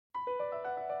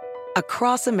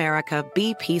Across America,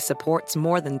 BP supports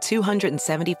more than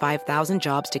 275,000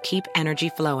 jobs to keep energy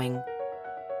flowing.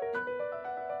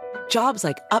 Jobs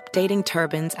like updating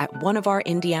turbines at one of our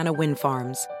Indiana wind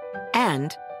farms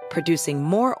and producing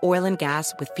more oil and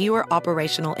gas with fewer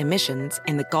operational emissions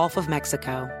in the Gulf of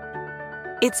Mexico.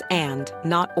 It's and,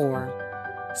 not or.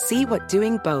 See what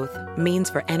doing both means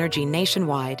for energy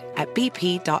nationwide at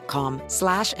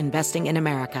bp.com/investing in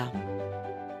America.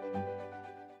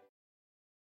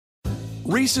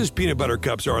 Reese's Peanut Butter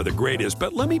Cups are the greatest,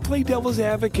 but let me play devil's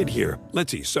advocate here.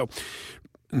 Let's see. So,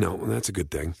 no, that's a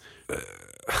good thing.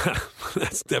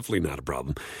 That's definitely not a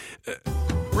problem.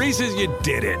 Reese's, you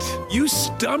did it. You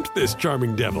stumped this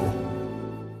charming devil.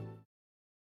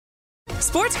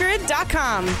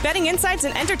 SportsGrid.com. Betting insights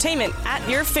and entertainment at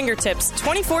your fingertips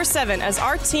 24/7 as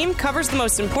our team covers the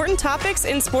most important topics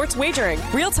in sports wagering.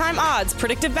 Real-time odds,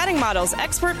 predictive betting models,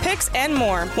 expert picks, and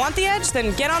more. Want the edge?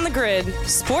 Then get on the grid.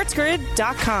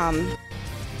 SportsGrid.com.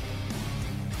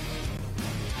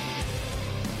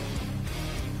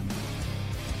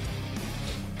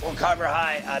 Well, Carver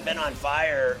High, I've been on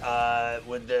fire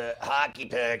with the hockey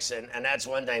picks, and that's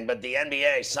one thing. But the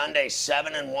NBA, Sunday,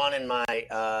 7-1 in my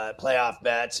playoff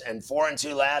bets, and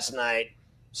 4-2 last night.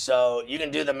 So you can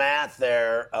do the math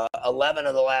there. 11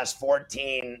 of the last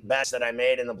 14 bets that I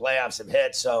made in the playoffs have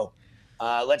hit. So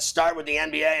let's start with the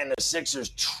NBA and the Sixers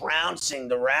trouncing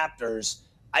the Raptors.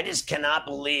 I just cannot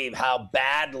believe how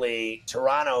badly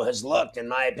Toronto has looked, in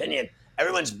my opinion.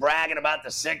 Everyone's bragging about the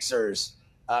Sixers.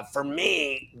 For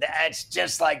me, it's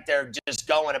just like they're just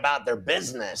going about their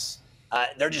business.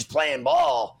 They're just playing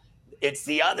ball. It's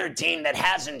the other team that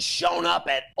hasn't shown up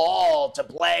at all to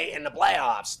play in the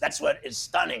playoffs. That's what is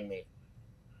stunning me.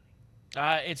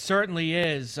 It certainly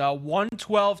is.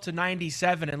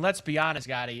 112-97, and let's be honest,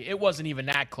 Gotti, it wasn't even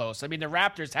that close. I mean, the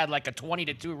Raptors had like a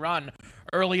 20-2 run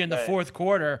early in the fourth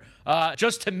quarter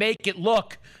just to make it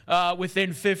look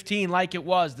within 15 like it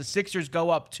was. The Sixers go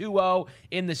up 2-0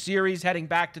 in the series heading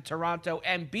back to Toronto.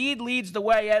 Embiid leads the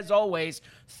way as always,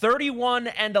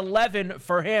 31-11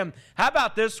 for him. How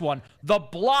about this one? The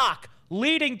block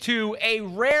leading to a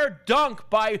rare dunk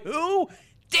by who?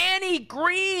 Danny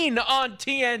Green on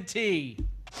TNT.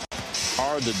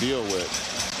 Hard to deal with.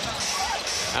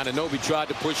 Anunoby tried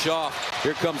to push off.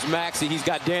 Here comes Maxey. He's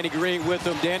got Danny Green with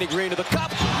him. Danny Green to the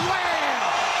cup.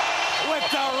 Wham!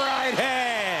 With the right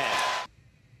hand.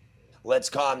 Let's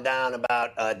calm down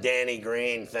about Danny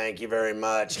Green. Thank you very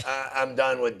much. I'm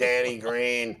done with Danny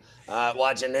Green.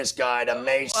 Watching this guy, the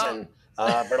Mason,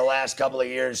 for the last couple of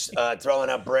years, throwing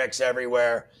up bricks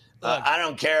everywhere. I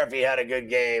don't care if he had a good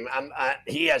game.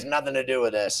 He has nothing to do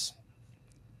with this.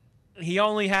 He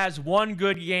only has one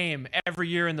good game every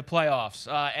year in the playoffs,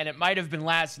 and it might have been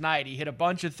last night. He hit a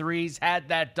bunch of threes, had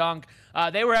that dunk.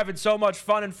 They were having so much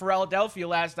fun in Philadelphia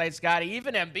last night, Scotty.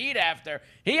 Even Embiid after,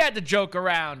 he had to joke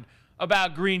around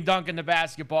about Green dunking the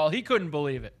basketball. He couldn't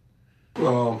believe it. We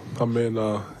were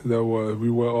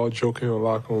all joking in the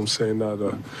locker room saying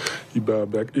that he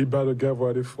better get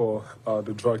ready for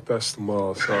the drug test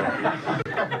tomorrow. So I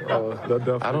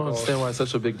don't understand why it's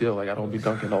such a big deal. Like, I don't be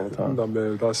dunking all the time. No,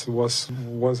 man,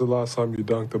 when's the last time you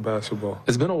dunked a basketball?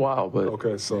 It's been a while, but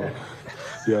okay. So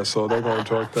so they're going to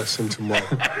drug test him tomorrow.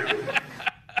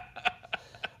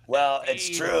 Well, it's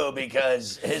true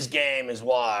because his game is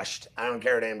washed. I don't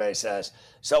care what anybody says.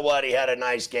 So what? He had a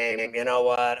nice game. You know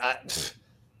what?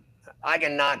 I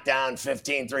can knock down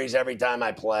 15 threes every time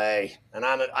I play, and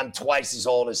I'm twice as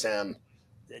old as him.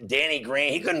 Danny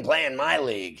Green, he couldn't play in my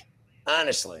league.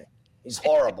 Honestly, he's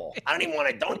horrible. I don't even want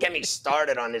to. Don't get me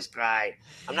started on this guy.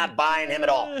 I'm not buying him at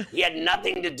all. He had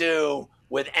nothing to do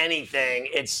with anything.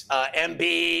 It's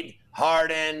Embiid,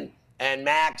 Harden, and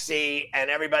Maxey, and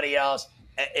everybody else.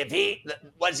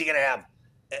 What's he going to have?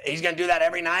 He's going to do that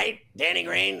every night? Danny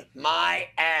Green? My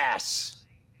ass.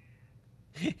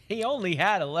 He only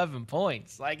had 11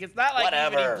 points. Like, it's not like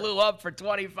even he blew up for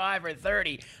 25 or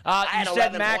 30. I had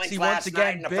 11 points last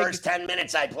night in the first 10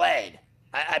 minutes I played.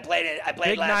 I played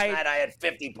last night. I had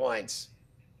 50 points.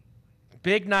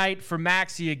 Big night for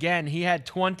Maxey again. He had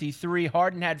 23.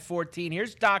 Harden had 14.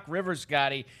 Here's Doc Rivers,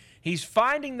 Scotty. He's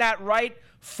finding that right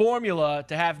formula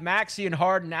to have Maxey and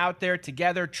Harden out there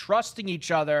together, trusting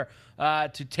each other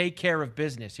to take care of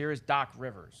business. Here is Doc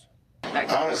Rivers.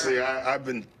 Honestly, I've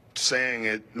been saying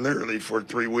it literally for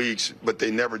 3 weeks, but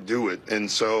they never do it. And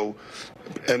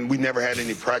we never had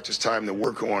any practice time to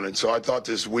work on it. So I thought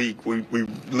this week we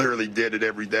literally did it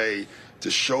every day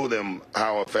to show them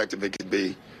how effective it could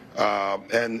be.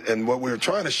 And what we were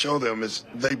trying to show them is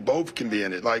they both can be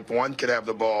in it. Like, one could have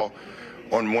the ball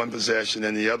on one possession,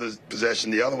 and the other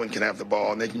possession, the other one can have the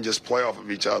ball, and they can just play off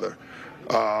of each other.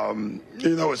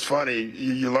 It's funny.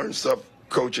 You learn stuff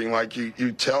coaching, like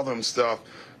you tell them stuff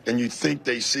and you think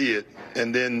they see it,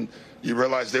 and then you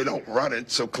realize they don't run it,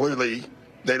 so clearly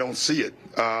they don't see it.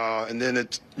 And then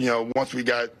once we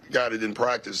got it in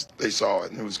practice, they saw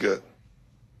it, and it was good.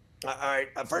 All right.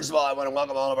 First of all, I want to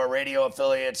welcome all of our radio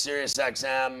affiliates,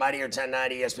 SiriusXM, Mightier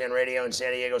 1090, ESPN Radio in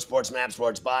San Diego, Sports Map,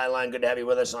 Sports Byline. Good to have you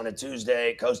with us on a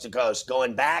Tuesday, coast to coast.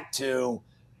 Going back to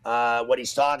what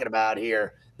he's talking about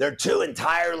here, they're two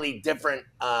entirely different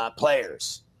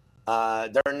players.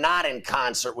 They're not in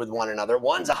concert with one another.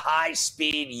 One's a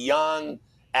high-speed, young,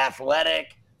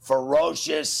 athletic,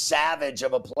 ferocious, savage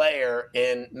of a player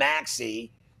in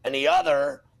Maxey, and the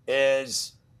other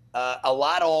is a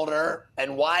lot older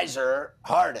and wiser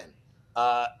Harden.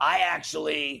 I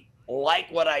actually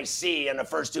like what I see in the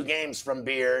first two games from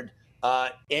Beard.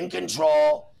 In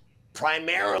control.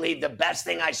 Primarily, the best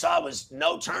thing I saw was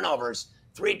no turnovers.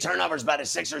 3 turnovers by the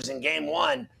Sixers in game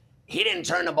 1. He didn't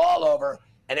turn the ball over,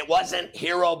 and it wasn't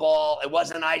hero ball. It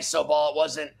wasn't ISO ball. It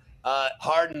wasn't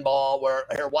Harden ball where,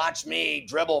 here, watch me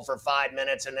dribble for 5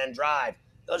 minutes and then drive.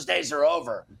 Those days are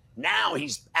over. Now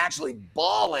he's actually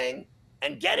balling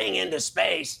and getting into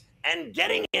space and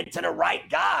getting it to the right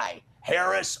guy,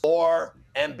 Harris or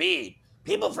Embiid.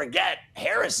 People forget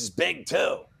Harris is big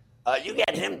too. You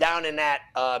get him down in that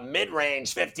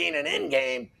mid-range 15 and in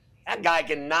game, that guy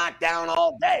can knock down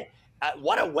all day.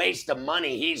 What a waste of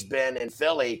money he's been in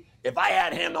Philly. If I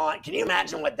had him on, can you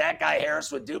imagine what that guy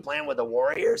Harris would do playing with the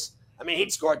Warriors? I mean,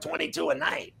 he'd score 22 a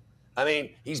night. I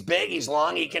mean, he's big, he's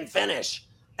long, he can finish.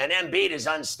 And Embiid is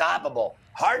unstoppable.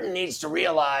 Harden needs to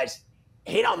realize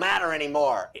he don't matter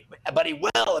anymore, but he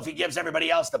will if he gives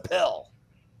everybody else the pill.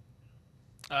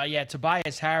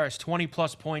 Tobias Harris,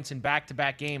 20-plus points in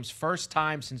back-to-back games. First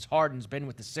time since Harden's been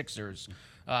with the Sixers.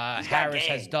 Harris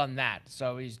has done that,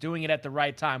 so he's doing it at the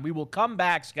right time. We will come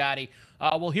back, Scotty.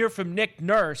 We'll hear from Nick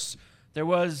Nurse. There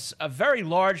was a very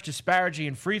large disparity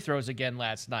in free throws again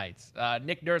last night.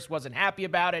 Nick Nurse wasn't happy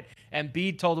about it, and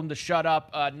Embiid told him to shut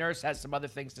up. Nurse has some other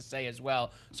things to say as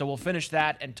well. So we'll finish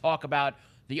that and talk about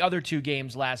the other 2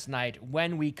 games last night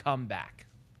when we come back.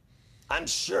 I'm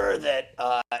sure that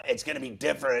it's going to be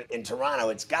different in Toronto.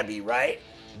 It's got to be, right?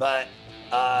 But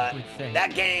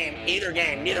that game,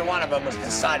 neither one of them was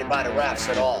decided by the refs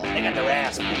at all. They got their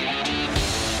ass beat.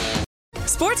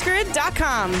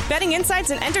 SportsGrid.com. Betting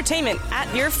insights and entertainment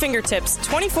at your fingertips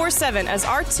 24/7 as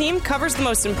our team covers the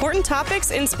most important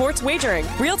topics in sports wagering.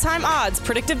 Real-time odds,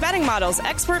 predictive betting models,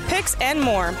 expert picks, and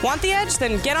more. Want the edge?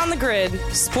 Then get on the grid.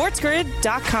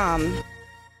 SportsGrid.com.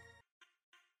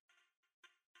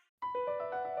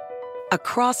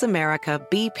 Across America,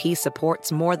 BP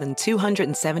supports more than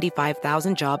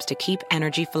 275,000 jobs to keep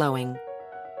energy flowing.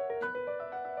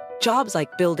 Jobs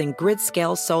like building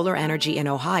grid-scale solar energy in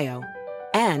Ohio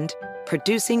and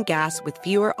producing gas with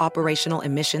fewer operational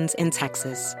emissions in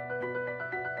Texas.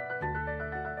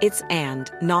 It's and,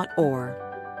 not or.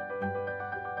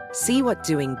 See what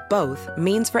doing both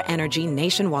means for energy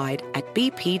nationwide at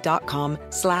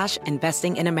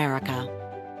bp.com/investing in America.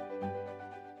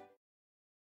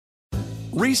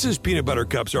 Reese's peanut butter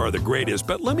cups are the greatest,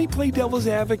 but let me play devil's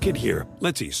advocate here.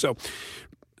 Let's see. So,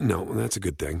 no, that's a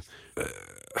good thing.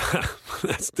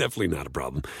 That's definitely not a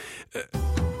problem.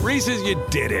 Reese's, you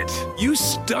did it. You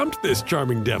stumped this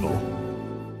charming devil.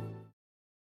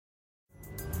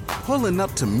 Pulling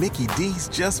up to Mickey D's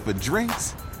just for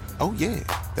drinks? Oh, yeah,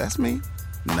 that's me.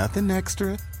 Nothing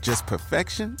extra, just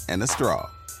perfection and a straw.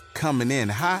 Coming in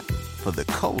hot for the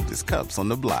coldest cups on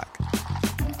the block.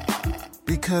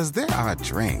 Because there are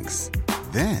drinks.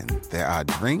 Then there are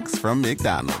drinks from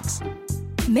McDonald's.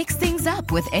 Mix things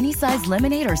up with any size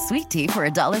lemonade or sweet tea for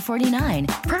 $1.49.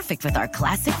 Perfect with our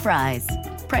classic fries.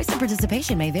 Price and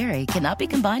participation may vary. Cannot be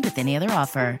combined with any other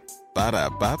offer.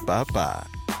 Ba-da-ba-ba-ba.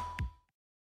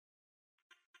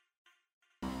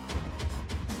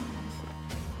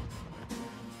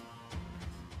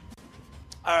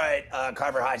 All right,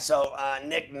 Carver High. So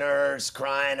Nick Nurse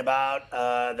crying about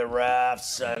the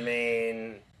refs. I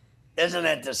mean, isn't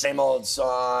it the same old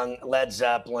song, Led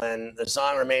Zeppelin? The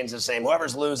song remains the same.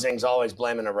 Whoever's losing is always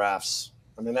blaming the refs.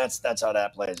 I mean, that's how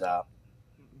that plays out.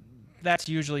 That's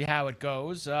usually how it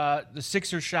goes. The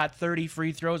Sixers shot 30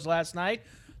 free throws last night.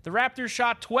 The Raptors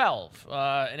shot 12,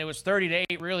 and it was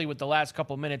 30-8 really with the last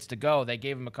couple minutes to go. They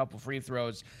gave him a couple free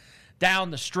throws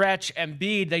down the stretch.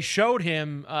 Embiid, they showed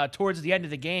him towards the end of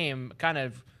the game kind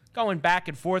of going back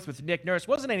and forth with Nick Nurse. It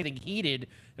wasn't anything heated.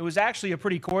 It was actually a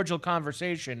pretty cordial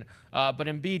conversation, but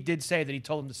Embiid did say that he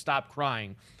told him to stop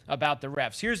crying about the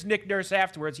refs. Here's Nick Nurse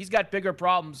afterwards. He's got bigger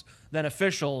problems than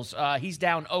officials. He's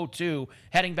down 0-2,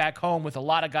 heading back home with a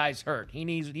lot of guys hurt. He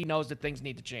knows that things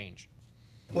need to change.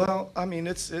 Well, I mean,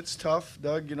 it's tough,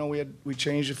 Doug. You know, we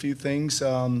changed a few things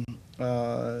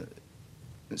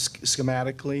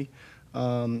schematically.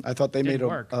 I thought they made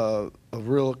a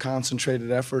real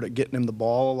concentrated effort at getting him the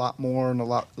ball a lot more in a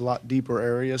lot deeper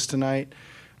areas tonight.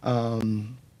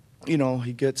 You know,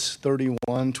 he gets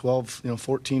 31, 12,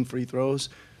 14 free throws.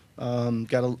 I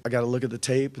got to look at the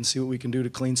tape and see what we can do to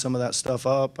clean some of that stuff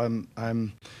up.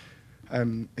 I'm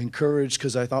encouraged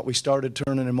because I thought we started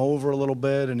turning him over a little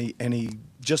bit, and he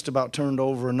just about turned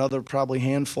over another probably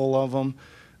handful of them.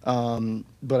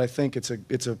 But I think it's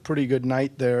a pretty good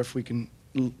night there if we can,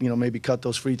 maybe cut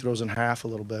those free throws in half a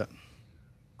little bit.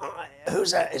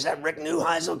 Who's that? Is that Rick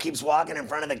Neuheisel keeps walking in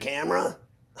front of the camera?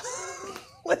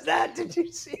 With that, did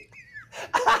you see?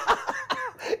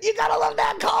 You gotta love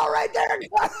that call right there.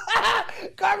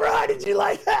 Carver, did you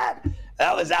like that?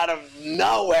 That was out of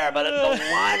nowhere, but the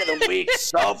line of the week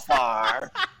so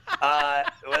far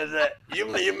was it. You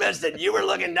missed it. You were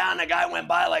looking down. The guy went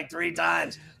by like 3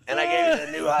 times, and I gave you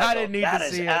the new high. I didn't need to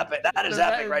see epic. it. That is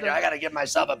epic right there. I got to give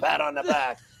myself a pat on the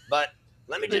back. But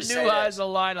let me just say the new highs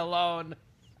line alone.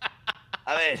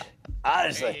 I mean,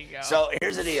 honestly. So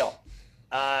here's the deal.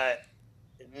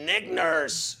 Nick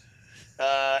Nurse,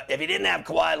 if he didn't have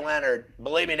Kawhi Leonard,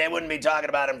 believe me, they wouldn't be talking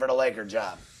about him for the Laker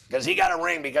job. Because he got a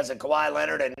ring because of Kawhi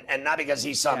Leonard and not because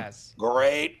he's some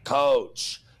great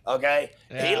coach, okay?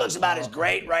 Yeah, he looks about as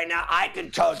great right now. I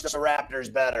could coach the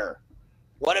Raptors better.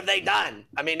 What have they done?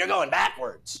 I mean, they're going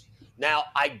backwards. Now,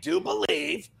 I do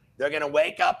believe they're going to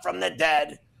wake up from the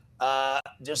dead,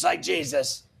 just like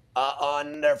Jesus,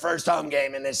 on their first home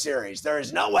game in this series. There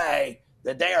is no way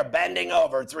that they are bending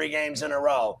over 3 games in a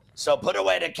row. So put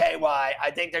away to KY.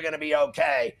 I think they're going to be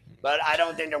okay, but I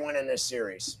don't think they're winning this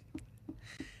series.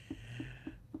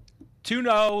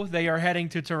 2-0, they are heading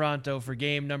to Toronto for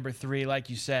game number 3. Like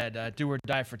you said, do or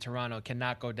die for Toronto,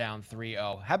 cannot go down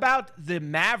 3-0. How about the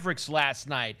Mavericks last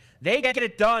night? They get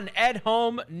it done at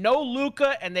home, no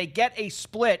Luka, and they get a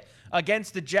split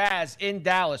against the Jazz in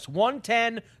Dallas.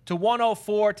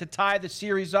 110-104 to tie the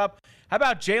series up. How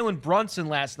about Jalen Brunson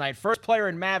last night? First player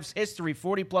in Mavs history,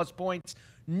 40-plus points.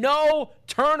 No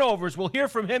turnovers. We'll hear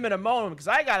from him in a moment because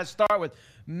I got to start with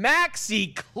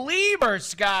Maxi Kleber,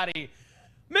 Scotty.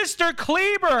 Mr.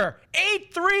 Kleber,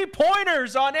 8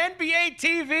 3-pointers on NBA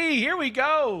TV. Here we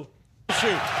go.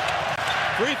 Shoot.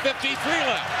 3:53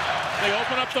 left. They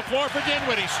open up the floor for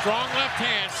Dinwiddie. Strong left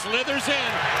hand. Slithers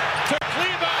in to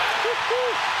Kleber.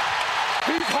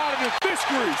 He's hotter than fish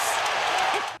grease.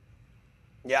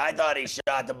 Yeah, I thought he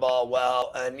shot the ball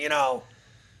well. And,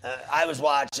 I was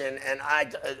watching, and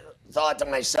I thought to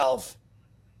myself,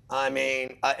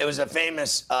 it was a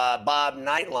famous Bob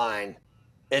Knight line.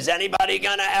 Is anybody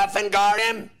going to effing guard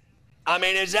him?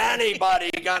 Is anybody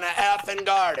going to effing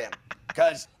guard him?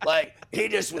 Because, he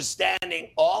just was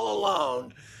standing all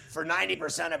alone for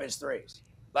 90% of his threes.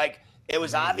 It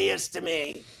was obvious to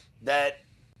me that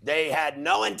they had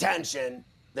no intention,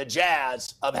 the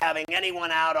Jazz, of having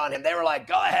anyone out on him. They were like,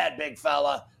 go ahead, big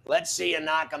fella. Let's see you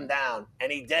knock him down. And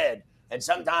he did. And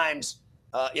sometimes,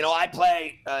 I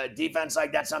play defense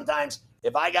like that sometimes.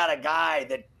 If I got a guy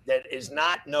that is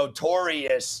not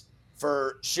notorious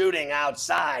for shooting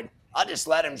outside, I'll just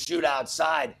let him shoot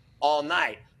outside all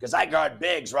night because I guard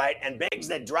bigs, right? And bigs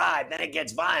that drive, then it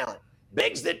gets violent.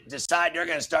 Bigs that decide they're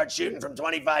going to start shooting from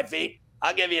 25 feet,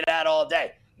 I'll give you that all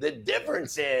day. The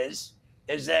difference is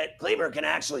that Kleber can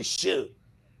actually shoot.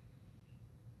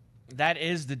 That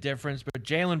is the difference, but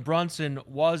Jalen Brunson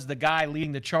was the guy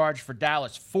leading the charge for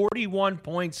Dallas. 41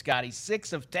 points, Scotty,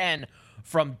 6 of 10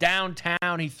 from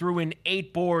downtown. He threw in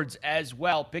 8 boards as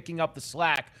well, picking up the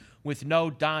slack with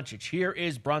no Doncic. Here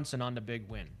is Brunson on the big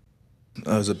win. It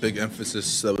was a big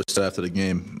emphasis that was set after the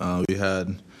game. We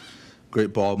had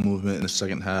great ball movement in the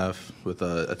second half with,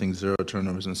 I think, 0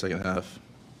 turnovers in the second half.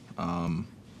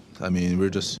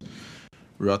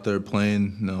 We're out there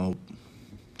playing,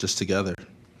 just together,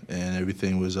 and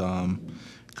everything was kind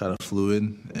of fluid.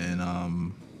 And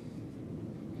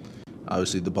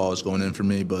obviously the ball was going in for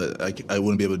me, but I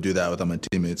wouldn't be able to do that without my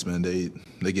teammates, man. They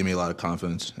gave me a lot of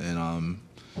confidence, and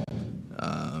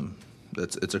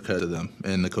it's a credit to them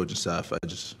and the coaching staff. I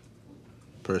just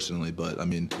personally, but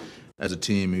as a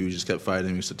team, we just kept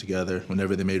fighting. We stood together.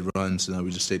 Whenever they made runs, we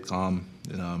just stayed calm,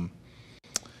 and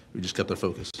we just kept our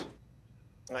focus.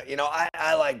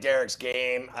 I like Derek's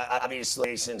game.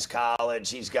 Obviously, since college,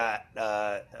 he's got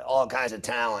all kinds of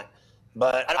talent.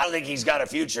 But I don't think he's got a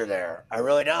future there. I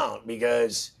really don't,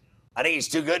 because I think he's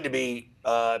too good to be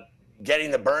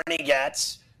getting the burn he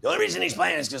gets. The only reason he's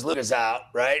playing is because Luka's out,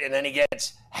 right? And then he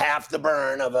gets half the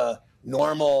burn of a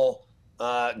normal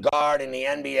guard in the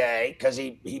NBA because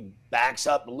he backs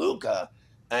up Luka.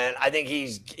 And I think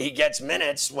he gets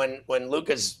minutes when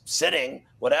Luka's sitting,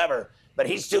 whatever. But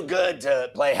he's too good to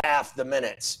play half the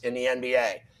minutes in the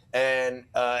NBA. And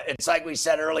it's like we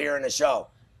said earlier in the show.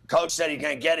 Coach said he's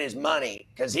going to get his money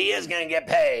because he is going to get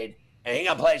paid, and he's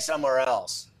going to play somewhere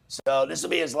else. So this will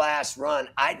be his last run,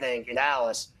 I think, in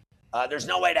Dallas. There's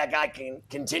no way that guy can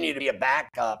continue to be a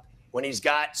backup when he's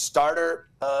got starter,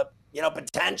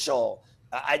 potential.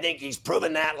 I think he's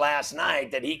proven that last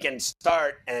night that he can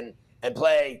start and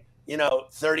play,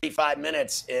 35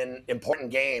 minutes in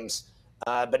important games,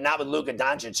 but not with Luka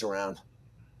Doncic around.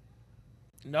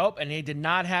 Nope, and he did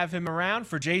not have him around.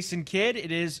 For Jason Kidd,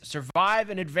 it is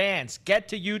survive and advance. Get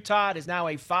to Utah. It is now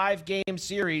a 5-game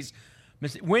series.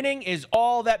 Winning is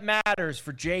all that matters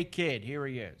for Jay Kidd. Here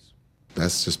he is.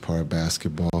 That's just part of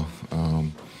basketball.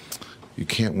 You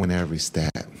can't win every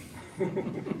stat.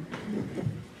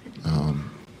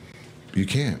 You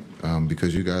can't,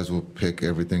 because you guys will pick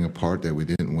everything apart that we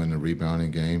didn't win the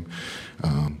rebounding game.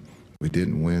 We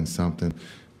didn't win something.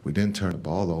 We didn't turn the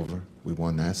ball over. We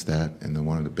won that stat, and then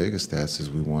one of the biggest stats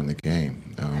is we won the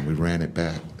game. We ran it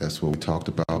back. That's what we talked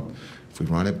about. If we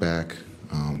run it back,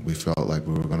 we felt like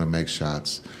we were going to make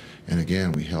shots. And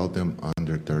again, we held them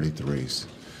under 33s.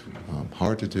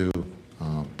 Hard to do,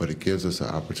 but it gives us an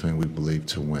opportunity, we believe,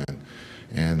 to win.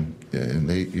 And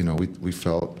they, we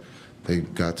felt they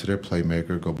got to their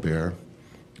playmaker, Gobert,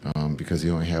 because he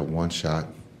only had one shot,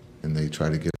 and they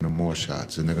tried to get him more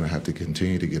shots. And they're going to have to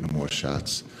continue to get him more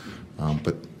shots.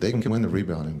 But they can win the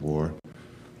rebounding war,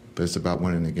 but it's about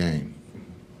winning the game,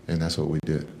 and that's what we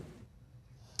did.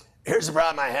 Here's the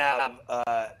problem I have,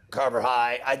 Carver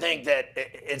High. I think that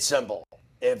it's simple.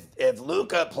 If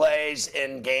Luka plays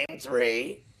in Game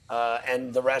 3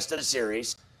 and the rest of the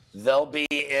series, they'll be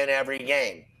in every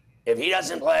game. If he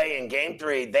doesn't play in Game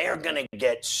 3, they are going to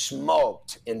get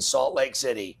smoked in Salt Lake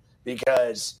City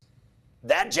because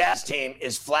that Jazz team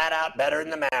is flat out better than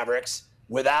the Mavericks.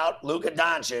 Without Luka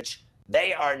Doncic,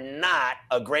 they are not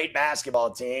a great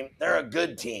basketball team. They're a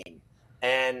good team.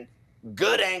 And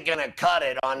good ain't going to cut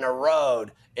it on the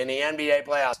road in the NBA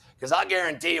playoffs, because I'll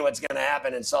guarantee you what's going to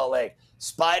happen in Salt Lake.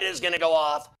 Spider's going to go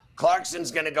off.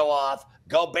 Clarkson's going to go off.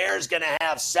 Gobert's going to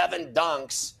have 7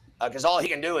 dunks because all he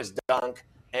can do is dunk.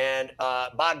 And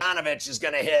Bogdanovich is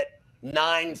going to hit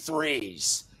 9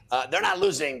 threes. They're not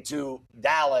losing to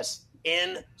Dallas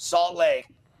in Salt Lake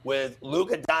with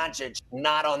Luka Doncic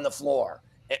not on the floor.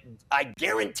 I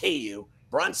guarantee you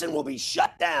Brunson will be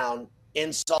shut down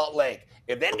in Salt Lake.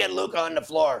 If they get Luka on the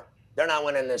floor, they're not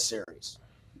winning this series.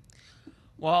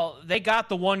 Well, they got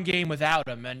the one game without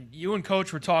him, and you and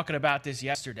Coach were talking about this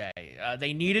yesterday.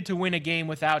 They needed to win a game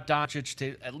without Doncic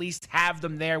to at least have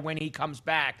them there when he comes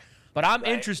back. But I'm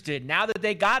interested, now that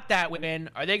they got that win,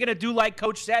 are they going to do like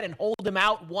Coach said and hold him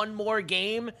out one more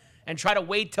game and try to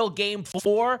wait till Game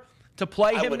 4 to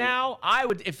play him now? I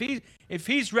would, if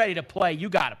he's ready to play, you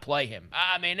got to play him.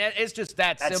 I mean, it's just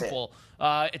that's simple.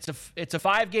 It's a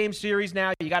 5-game series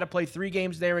now. You got to play 3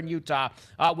 games there in Utah.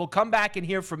 We'll come back and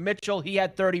hear from Mitchell. He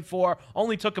had 34.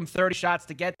 Only took him 30 shots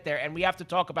to get there. And we have to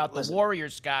talk about the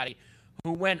Warriors, Scotty,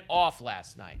 who went off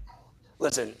last night.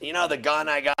 Listen, you know the gun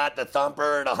I got, the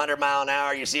thumper at 100 mile an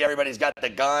hour? You see everybody's got the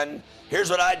gun.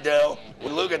 Here's what I do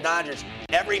with Luka Doncic.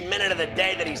 Every minute of the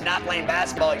day that he's not playing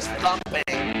basketball, he's thumping,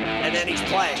 and then he's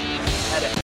playing.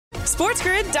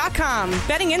 SportsGrid.com.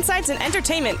 Betting insights and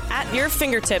entertainment at your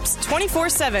fingertips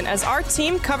 24/7 as our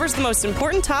team covers the most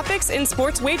important topics in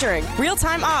sports wagering.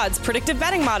 Real-time odds, predictive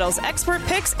betting models, expert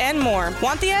picks, and more.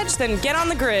 Want the edge? Then get on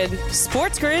the grid.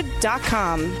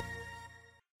 SportsGrid.com.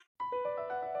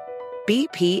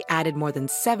 BP added more than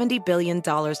 $70 billion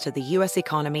to the U.S.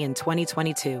 economy in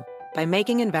 2022 by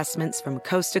making investments from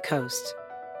coast to coast.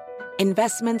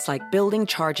 Investments like building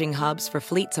charging hubs for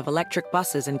fleets of electric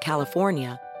buses in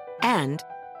California and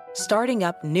starting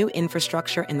up new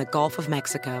infrastructure in the Gulf of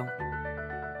Mexico.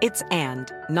 It's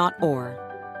and, not or.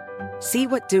 See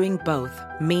what doing both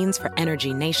means for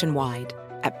energy nationwide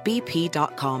at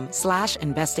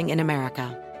bp.com/investing in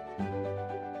America.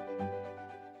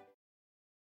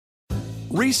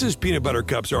 Reese's peanut butter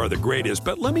cups are the greatest,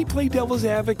 but let me play devil's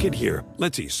advocate here.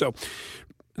 Let's see. So,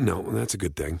 no, that's a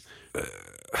good thing.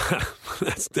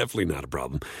 That's definitely not a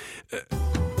problem.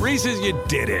 Reese's, you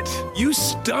did it. You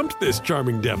stumped this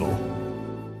charming devil.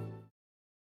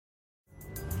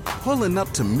 Pulling up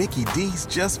to Mickey D's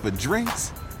just for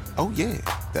drinks? Oh, yeah,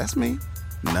 that's me.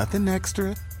 Nothing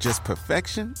extra, just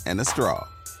perfection and a straw.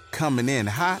 Coming in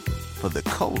hot for the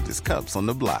coldest cups on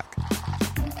the block.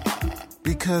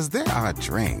 Because there are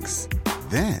drinks.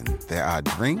 Then there are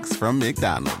drinks from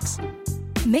McDonald's.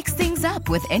 Mix things up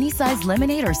with any size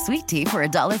lemonade or sweet tea for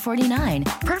 $1.49.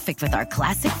 Perfect with our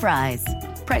classic fries.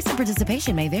 Price and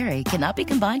participation may vary. Cannot be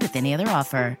combined with any other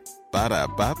offer.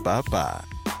 Ba-da-ba-ba-ba.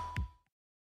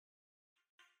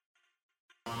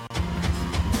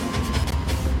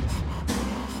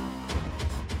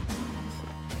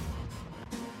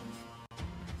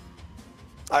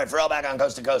 All right, Pharrell back on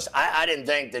Coast to Coast. I didn't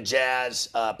think the Jazz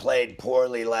played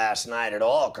poorly last night at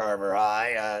all, Carver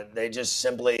High. They just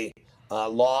simply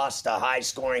lost a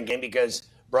high-scoring game because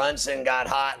Brunson got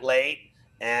hot late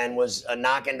and was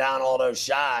knocking down all those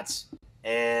shots,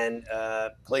 and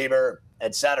Kleber,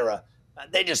 etc.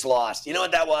 They just lost. You know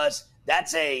what that was?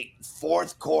 That's a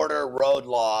fourth-quarter road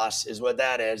loss is what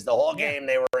that is. The whole game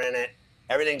they were in it.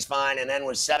 Everything's fine. And then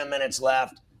with 7 minutes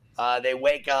left, they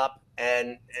wake up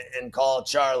and call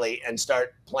Charlie and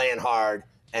start playing hard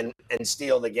and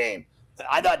steal the game.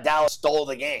 I thought Dallas stole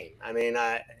the game. I mean,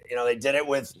 they did it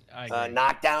with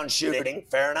knockdown shooting.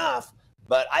 Fair enough.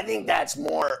 But I think that's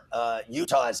more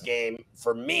Utah's game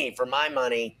for me, for my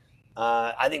money.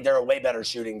 I think they're a way better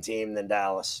shooting team than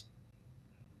Dallas.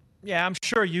 Yeah, I'm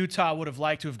sure Utah would have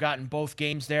liked to have gotten both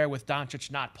games there with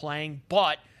Doncic not playing.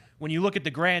 But when you look at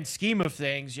the grand scheme of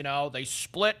things, they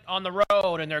split on the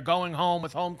road and they're going home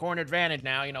with home court advantage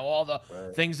now, all the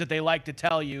things that they like to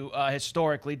tell you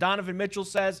historically. Donovan Mitchell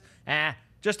says,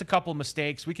 just a couple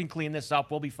mistakes. We can clean this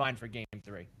up. We'll be fine for game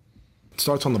 3. It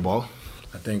starts on the ball.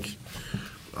 I think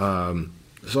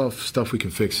it's all stuff we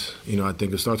can fix. I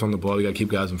think it starts on the ball. We got to keep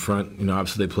guys in front.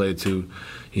 Obviously they play it too.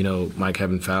 Mike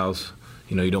having fouls.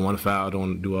 You don't want to foul, don't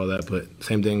want to do all that. But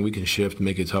same thing, we can shift,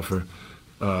 make it tougher.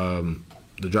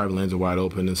 The driving lanes are wide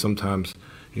open, and sometimes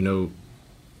we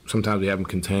have them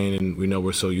contained, and we know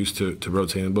we're so used to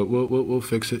rotating. But we'll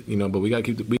fix it, But we got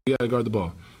to guard the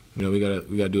ball. We got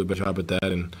to do a better job at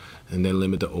that, and then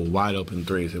limit the wide open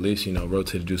threes. At least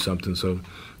rotate to do something. So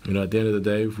at the end of the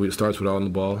day, it starts with all on the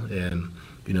ball, and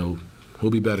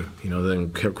we'll be better.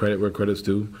 Then credit where credit's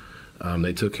due.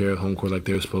 They took care of home court like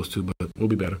they were supposed to, but we'll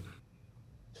be better.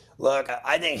 Look,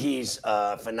 I think he's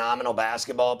a phenomenal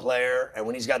basketball player, and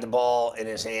when he's got the ball in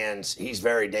his hands, he's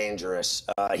very dangerous.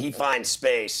 He finds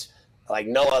space like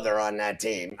no other on that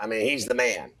team. I mean, he's the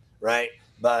man, right?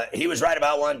 But he was right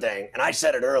about one thing, and I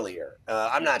said it earlier.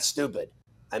 I'm not stupid.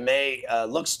 I may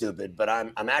look stupid, but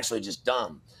I'm actually just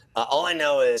dumb. All I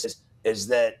know is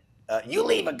that you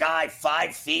leave a guy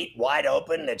 5 feet wide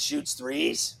open that shoots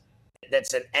threes,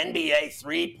 that's an NBA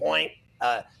three-point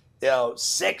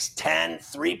 6'10",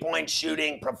 three-point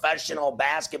shooting professional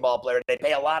basketball player they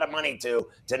pay a lot of money to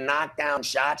knock down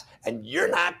shots, and you're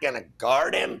not going to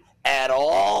guard him at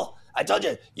all? I told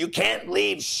you, you can't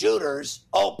leave shooters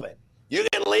open. You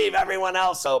can leave everyone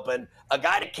else open. A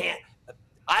guy that can't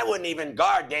 – I wouldn't even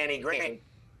guard Danny Green,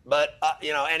 but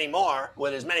anymore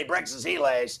with as many bricks as he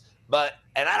lays.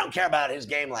 And I don't care about his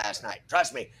game last night.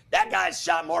 Trust me, that guy's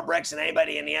shot more bricks than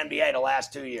anybody in the NBA the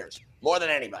last 2 years, more than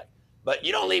anybody. But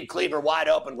you don't leave Kleber wide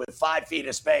open with 5 feet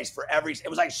of space for every – it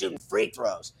was like shooting free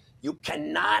throws. You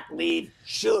cannot leave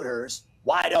shooters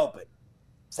wide open.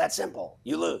 It's that simple.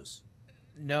 You lose.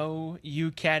 No, you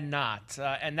cannot.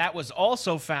 And that was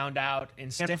also found out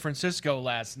in San Francisco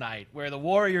last night, where the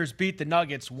Warriors beat the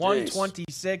Nuggets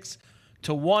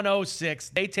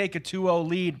 126-106. They take a 2-0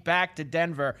 lead back to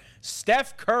Denver.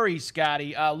 Steph Curry,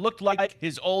 Scotty, looked like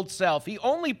his old self. He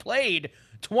only played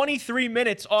 23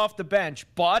 minutes off the bench,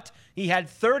 but he had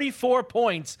 34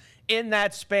 points in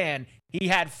that span. He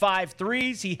had 5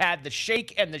 threes. He had the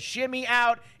shake and the shimmy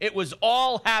out. It was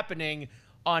all happening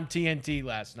on TNT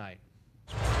last night.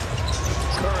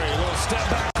 Curry, a little step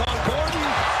back on Gordon.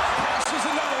 Passes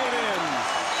another one in.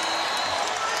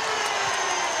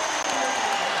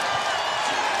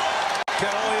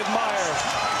 Can only admire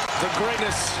the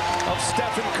greatness of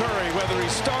Stephen Curry, whether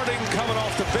he's starting, coming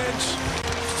off the bench.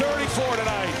 34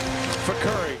 tonight for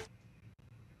Curry.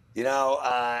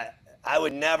 I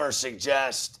would never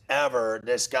suggest ever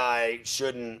this guy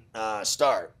shouldn't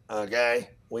start, okay?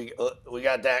 We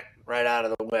got that right out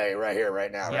of the way right here,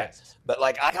 right now, right? Yes. But,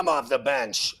 I come off the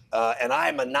bench, and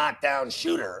I'm a knockdown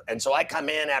shooter. And so I come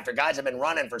in after guys have been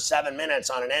running for 7 minutes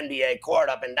on an NBA court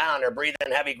up and down. They're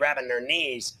breathing heavy, grabbing their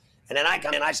knees. And then I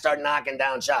come in, I start knocking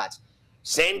down shots.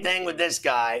 Same thing with this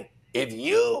guy. If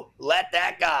you let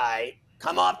that guy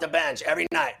come off the bench every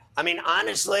night, I mean,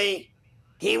 honestly,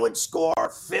 he would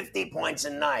score 50 points a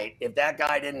night if that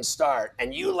guy didn't start.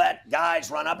 And you let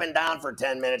guys run up and down for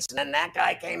 10 minutes, and then that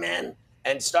guy came in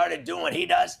and started doing what he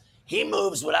does. He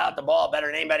moves without the ball better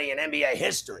than anybody in NBA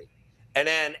history. And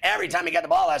then every time he got the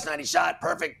ball last night, he shot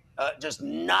perfect, just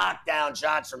knocked down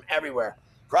shots from everywhere.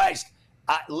 Christ,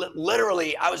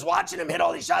 literally, I was watching him hit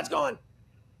all these shots going,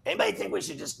 anybody think we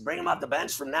should just bring him off the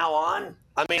bench from now on?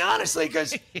 I mean, honestly,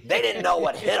 because they didn't know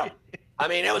what hit him. I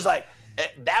mean, it was like,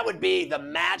 that would be the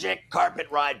magic carpet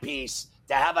ride piece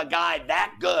to have a guy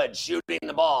that good shooting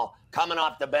the ball coming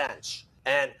off the bench.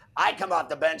 And I come off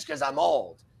the bench because I'm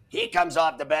old. He comes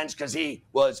off the bench because he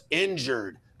was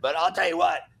injured. But I'll tell you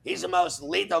what, he's the most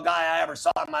lethal guy I ever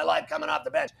saw in my life coming off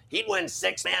the bench. He'd win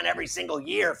 6-man every single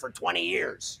year for 20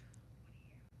 years.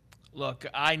 Look,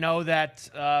 I know that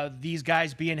these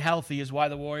guys being healthy is why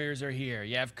the Warriors are here.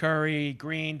 You have Curry,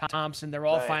 Green, Thompson. They're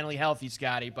all finally healthy,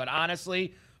 Scotty. But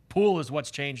honestly, Poole is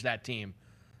what's changed that team.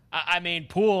 I mean,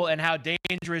 Poole and how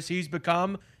dangerous he's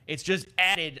become, it's just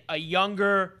added a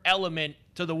younger element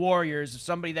to the Warriors,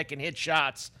 somebody that can hit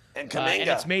shots. And Kuminga. And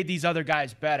it's made these other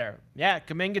guys better. Yeah,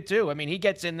 Kuminga too. I mean, he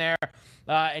gets in there,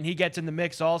 and he gets in the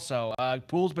mix also.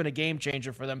 Poole's been a game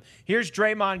changer for them. Here's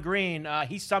Draymond Green.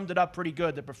 He summed it up pretty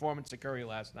good, the performance of Curry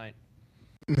last night.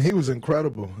 He was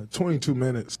incredible. 22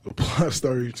 minutes plus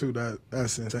 32,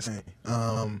 that's insane.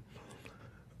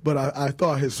 But I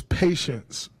thought his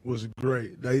patience was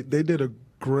great. They did a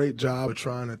great job of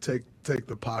trying to take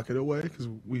the pocket away because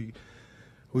we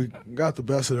got the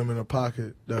best of them in the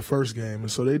pocket that first game.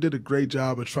 And so they did a great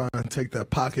job of trying to take that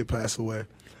pocket pass away.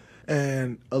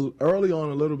 And early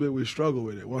on a little bit we struggled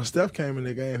with it. When Steph came in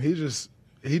the game, he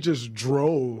just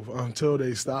drove until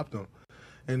they stopped him.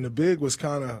 And the big was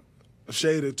kind of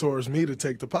shaded towards me to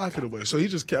take the pocket away. So he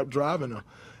just kept driving them.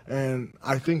 And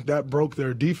I think that broke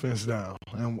their defense down.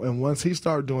 And once he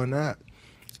started doing that,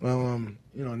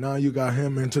 now you got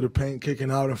him into the paint,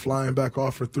 kicking out and flying back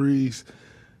off for threes.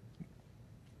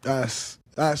 That's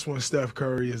when Steph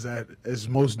Curry is at his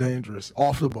most dangerous,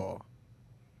 off the ball.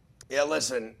 Yeah,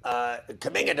 listen,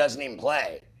 Kuminga doesn't even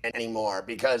play anymore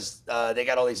because they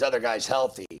got all these other guys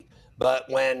healthy. But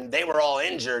when they were all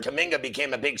injured, Kuminga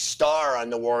became a big star on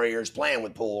the Warriors playing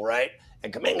with Poole, right?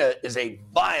 And Kuminga is a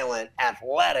violent,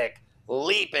 athletic,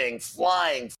 leaping,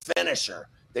 flying finisher.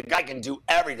 The guy can do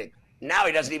everything. Now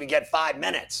he doesn't even get 5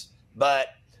 minutes. But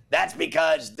that's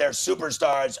because their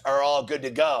superstars are all good to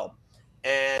go.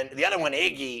 And the other one,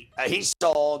 Iggy, he's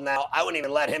so old now, I wouldn't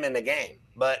even let him in the game.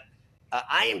 But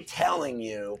I am telling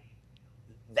you,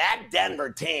 that Denver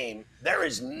team, there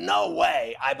is no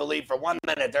way, I believe, for 1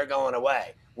 minute they're going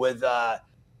away with,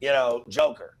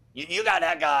 Joker. You got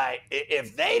that guy.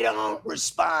 If they don't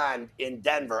respond in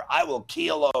Denver, I will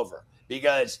keel over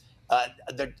because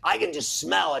I can just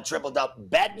smell a triple-double.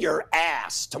 Bet your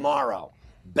ass tomorrow.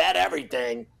 Bet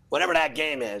everything, whenever that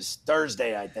game is,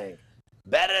 Thursday, I think.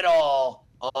 Bet it all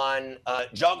on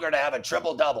Joker to have a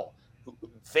triple-double.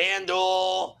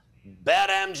 FanDuel,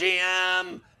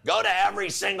 BetMGM, go to every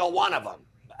single one of them.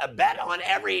 Bet on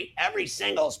every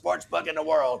single sports book in the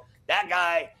world. That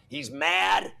guy, he's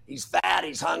mad, he's fat,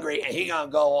 he's hungry, and he's going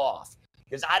to go off.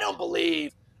 Because I don't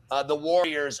believe the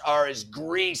Warriors are as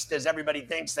greased as everybody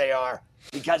thinks they are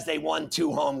because they won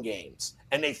 2 home games.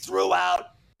 And they threw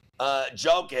out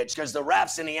Jokic because the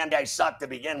refs in the NBA suck to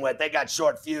begin with. They got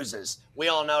short fuses. We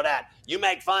all know that. You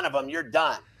make fun of them, you're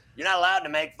done. You're not allowed to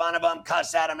make fun of them,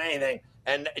 cuss at them, anything.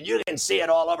 And you can see it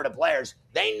all over the players.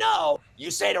 They know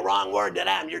you say the wrong word to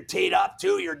them, you're teed up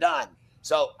too, you're done.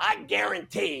 So I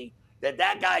guarantee that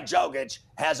guy Jokic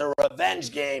has a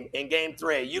revenge game in Game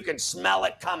 3. You can smell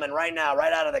it coming right now,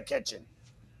 right out of the kitchen.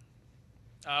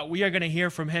 We are going to hear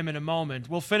from him in a moment.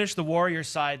 We'll finish the Warriors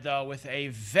side, though, with a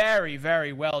very,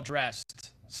 very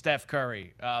well-dressed Steph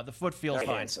Curry. The foot feels Very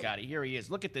fine, handsome. Scotty. Here he is.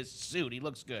 Look at this suit. He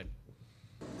looks good.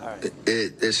 All right.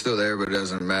 It's still there, but it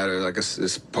doesn't matter. Like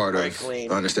it's part Very of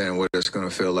clean. understanding what it's going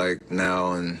to feel like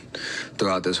now and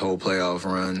throughout this whole playoff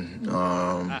run.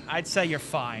 I'd say you're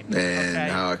fine. And okay?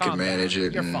 how I can Calm manage down.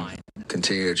 it You're and fine.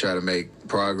 continue to try to make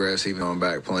progress even on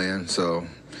back playing. So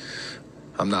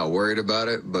I'm not worried about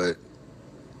it, but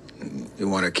you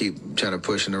want to keep trying to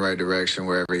push in the right direction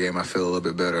where every game I feel a little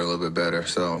bit better.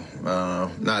 So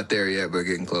not there yet, but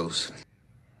getting close.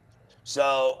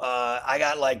 So I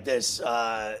got like this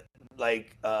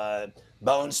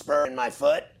bone spur in my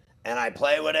foot, and I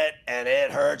play with it, and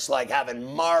it hurts like having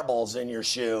marbles in your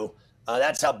shoe.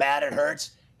 That's how bad it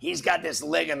hurts. He's got this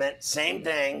ligament, same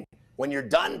thing. When you're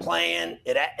done playing,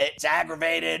 it's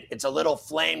aggravated. It's a little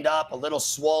flamed up, a little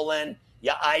swollen.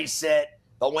 You ice it.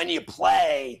 But when you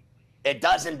play, it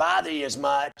doesn't bother you as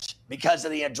much because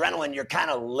of the adrenaline. You're kind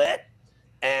of lit.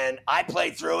 And I play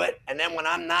through it. And then when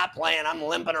I'm not playing, I'm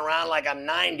limping around like I'm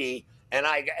 90. And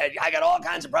I got all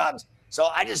kinds of problems. So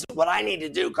what I need to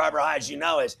do, Carver High, as you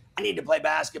know, is I need to play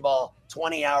basketball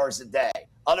 20 hours a day.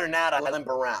 Other than that, I limp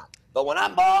around. But when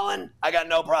I'm balling, I got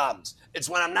no problems. It's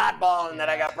when I'm not balling that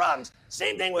I got problems.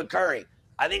 Same thing with Curry.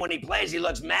 I think when he plays, he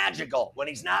looks magical. When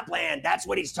he's not playing, that's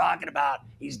what he's talking about.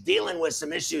 He's dealing with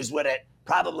some issues with it,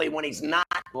 probably when he's not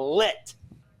lit.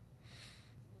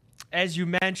 as you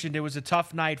mentioned, it was a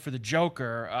tough night for the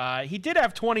Joker. He did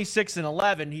have 26 and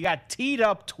 11. He got teed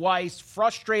up twice,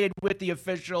 frustrated with the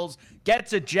officials,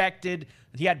 gets ejected.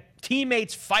 He had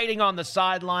teammates fighting on the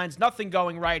sidelines, nothing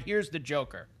going right. Here's the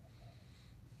Joker.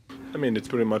 I mean, it's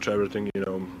pretty much everything,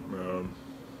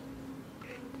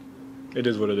 it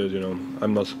is what it is,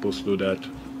 I'm not supposed to do that,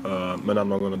 and I'm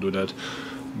not going to do that.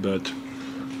 But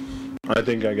I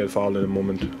think I get fouled in a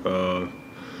moment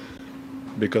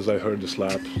because I heard the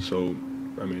slap. So,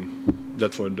 I mean,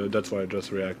 that's why I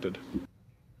just reacted.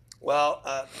 Well,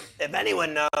 if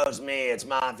anyone knows me, it's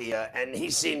Mafia, and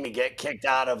he's seen me get kicked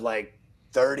out of like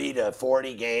 30 to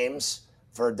 40 games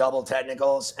for double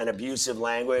technicals and abusive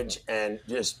language and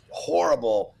just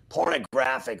horrible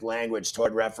pornographic language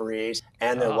toward referees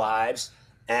and their wives.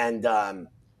 And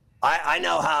I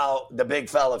know how the big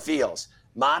fella feels.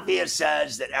 Mafia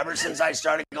says that ever since I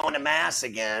started going to Mass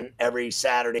again every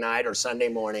Saturday night or Sunday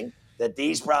morning, that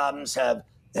these problems have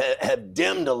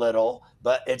dimmed a little,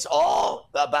 but it's all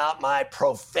about my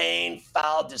profane,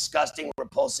 foul, disgusting,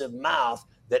 repulsive mouth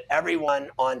that everyone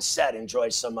on set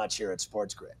enjoys so much here at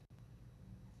Sports Grid.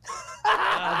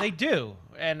 They do,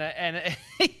 and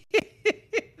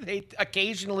they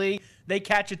occasionally they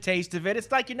catch a taste of it.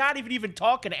 It's like you're not even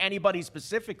talking to anybody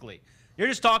specifically. You're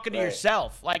just talking to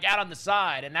yourself, like out on the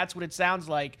side, and that's what it sounds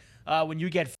like when you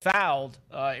get fouled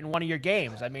in one of your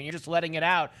games. I mean, you're just letting it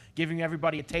out, giving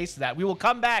everybody a taste of that. We will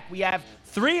come back. We have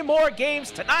 3 more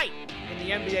games tonight in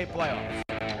the NBA playoffs.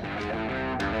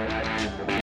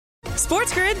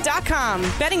 SportsGrid.com.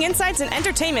 Betting insights and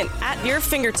entertainment at your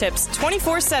fingertips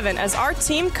 24/7 as our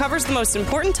team covers the most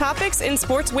important topics in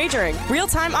sports wagering.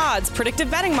 Real-time odds,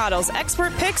 predictive betting models,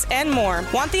 expert picks, and more.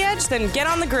 Want the edge? Then get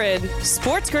on the grid.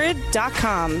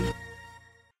 SportsGrid.com.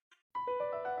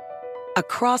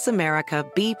 Across America,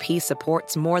 BP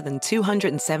supports more than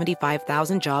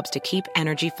 275,000 jobs to keep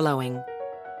energy flowing.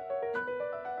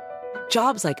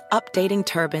 Jobs like updating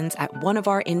turbines at one of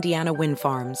our Indiana wind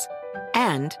farms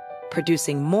and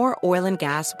producing more oil and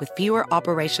gas with fewer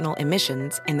operational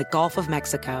emissions in the Gulf of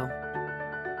Mexico.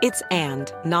 It's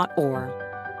and, not or.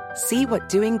 See what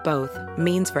doing both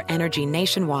means for energy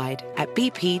nationwide at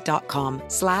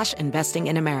bp.com/investing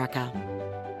in America.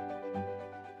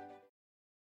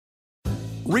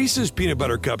 Reese's peanut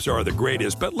butter cups are the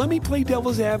greatest, but let me play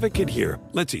devil's advocate here.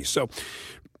 Let's see. So,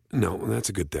 no, that's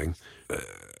a good thing.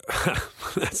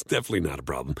 That's definitely not a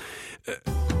problem.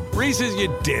 Reese's, you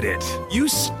did it. You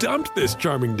stumped this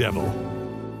charming devil.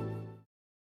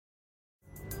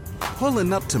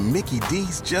 Pulling up to Mickey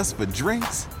D's just for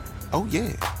drinks? Oh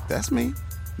yeah, that's me.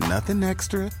 Nothing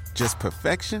extra, just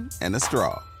perfection and a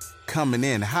straw. Coming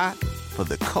in hot for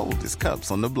the coldest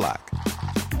cups on the block.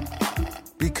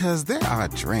 Because there are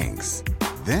drinks.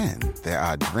 Then there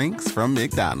are drinks from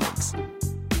McDonald's.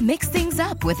 Mix things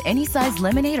up with any size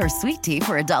lemonade or sweet tea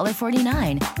for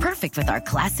 $1.49. Perfect with our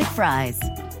classic fries.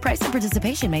 Price and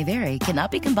participation may vary. Cannot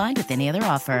be combined with any other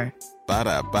offer.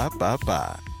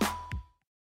 Ba-da-ba-ba-ba.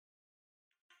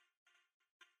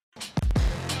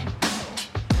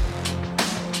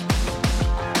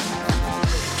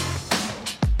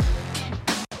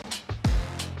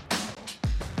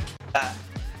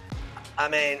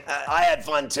 I had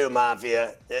fun too,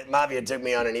 Mafia. Mafia took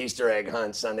me on an Easter egg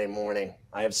hunt Sunday morning.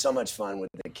 I have so much fun with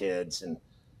the kids, and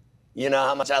you know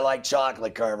how much I like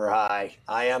chocolate, Carver High.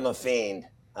 I am a fiend.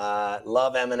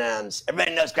 Love M&Ms.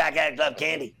 Everybody knows crack addicts love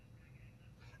candy.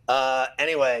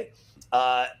 Anyway,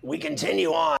 we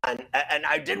continue on, and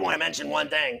I did want to mention one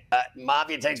thing.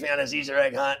 Mafia takes me on his Easter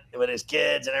egg hunt with his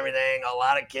kids and everything, a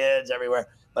lot of kids everywhere.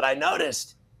 But I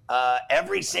noticed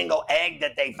every single egg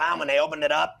that they found when they opened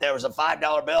it up, there was a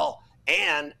 $5 bill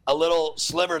and a little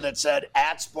sliver that said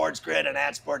at Sports Grid and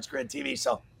at Sports Grid TV.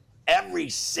 So every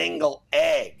single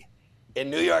egg in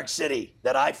New York City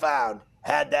that I found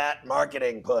had that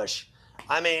marketing push.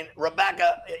 I mean,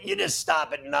 Rebecca, you just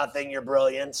stop at nothing, your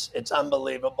brilliance. It's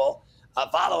unbelievable.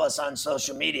 Follow us on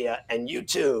social media, and you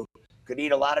too could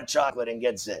eat a lot of chocolate and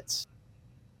get zits.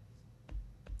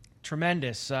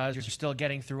 Tremendous. You're still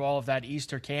getting through all of that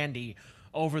Easter candy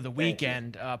over the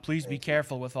weekend. Please be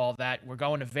careful with all that. We're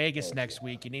going to Vegas next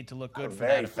week. You need to look good for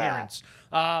that appearance.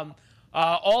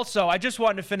 Also, I just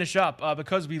wanted to finish up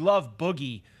because we love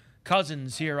Boogie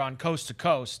Cousins here on Coast to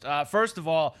Coast. First of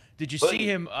all, did you see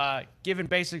him given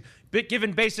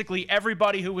basically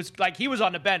everybody who was like, he was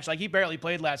on the bench, like he barely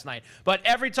played last night, but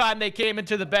every time they came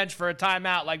into the bench for a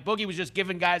timeout, like Boogie was just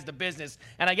giving guys the business,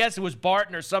 and I guess it was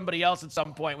Barton or somebody else at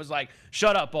some point was like,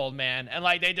 shut up, old man, and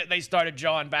like they started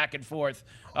jawing back and forth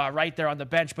right there on the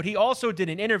bench. But he also did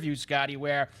an interview, Scotty,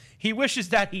 where he wishes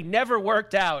that he never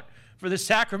worked out for the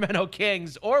Sacramento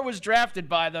Kings or was drafted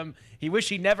by them. He wished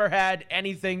he never had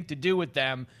anything to do with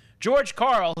them. George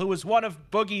Karl, who was one of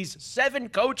Boogie's 7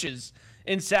 coaches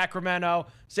in Sacramento,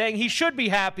 saying he should be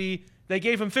happy they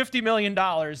gave him $50 million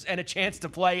and a chance to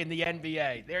play in the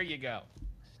NBA. There you go.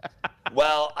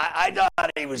 Well, I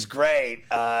thought he was great.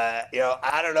 I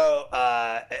don't know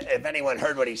if anyone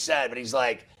heard what he said, but he's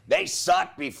like, they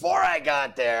sucked before I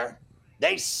got there.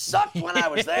 They sucked when I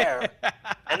was there,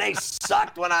 and they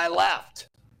sucked when I left,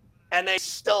 and they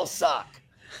still suck.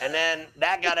 And then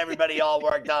that got everybody all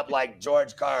worked up like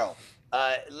George Karl.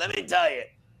 Let me tell you,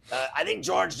 I think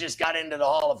George just got into the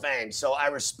Hall of Fame, so I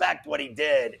respect what he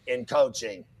did in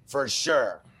coaching for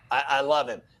sure. I love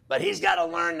him. But he's got to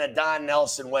learn the Don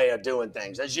Nelson way of doing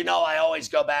things. As you know, I always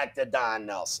go back to Don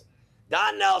Nelson.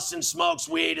 Don Nelson smokes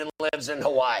weed and lives in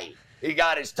Hawaii. He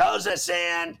got his toes in the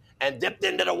sand and dipped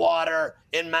into the water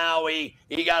in Maui.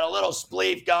 He got a little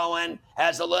spleef going,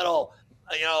 has a little,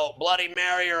 Bloody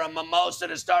Mary or a mimosa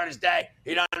to start his day.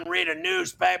 He doesn't read a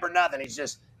newspaper, nothing. He's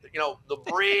just, the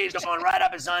breeze going right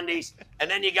up his undies.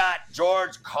 And then you got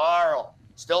George Karl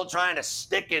still trying to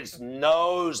stick his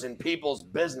nose in people's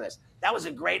business. That was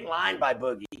a great line by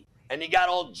Boogie. And you got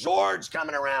old George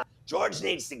coming around. George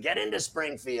needs to get into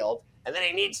Springfield, and then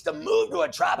he needs to move to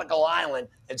a tropical island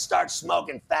and start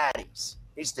smoking fatties.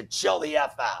 He needs to chill the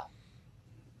F out.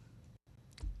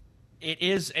 It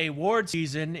is award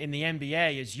season in the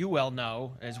NBA, as you well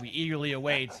know, as we eagerly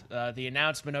await the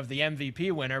announcement of the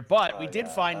MVP winner. But we did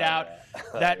find out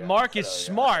that Marcus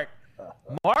Smart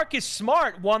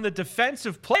won the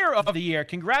Defensive Player of the Year.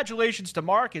 Congratulations to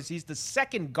Marcus. He's the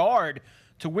second guard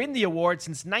to win the award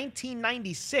since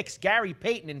 1996. Gary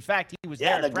Payton, in fact, he was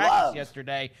there in practice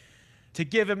yesterday to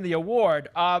give him the award.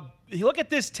 Look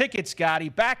at this ticket, Scotty.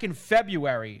 Back in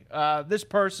February, this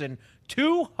person,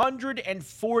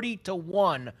 240 to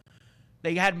 1.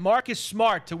 They had Marcus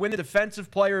Smart to win the Defensive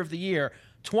Player of the Year.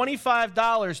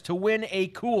 $25 to win a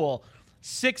cool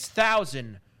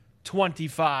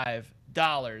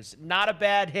 $6,025. Not a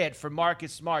bad hit for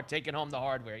Marcus Smart taking home the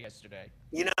hardware yesterday.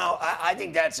 I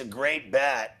think that's a great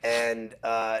bet. And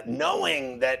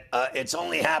knowing that it's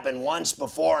only happened once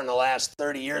before in the last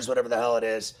 30 years, whatever the hell it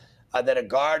is, that a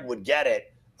guard would get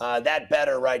it, that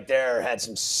bettor right there had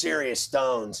some serious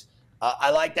stones.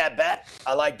 I like that bet.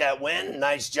 I like that win.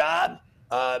 Nice job.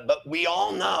 But we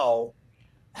all know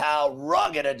how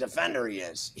rugged a defender he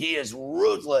is. He is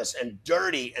ruthless and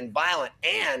dirty and violent,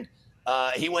 and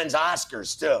he wins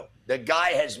Oscars too. The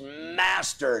guy has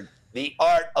mastered the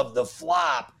art of the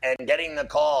flop and getting the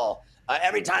call.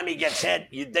 Every time he gets hit,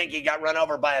 you'd think he got run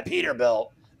over by a Peterbilt,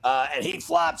 and he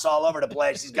flops all over the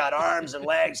place. He's got arms and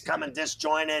legs coming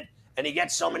disjointed, and he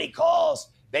gets so many calls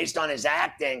based on his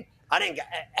acting. I think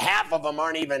half of them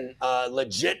aren't even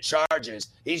legit charges.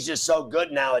 He's just so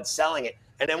good now at selling it.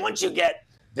 And then once you get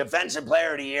Defensive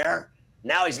Player of the Year,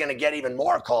 now he's going to get even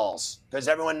more calls because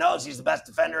everyone knows he's the best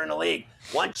defender in the league.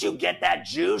 Once you get that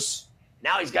juice,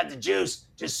 now he's got the juice.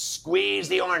 Just squeeze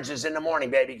the oranges in the morning,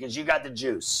 baby, because you got the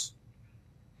juice.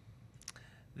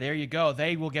 There you go.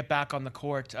 They will get back on the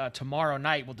court tomorrow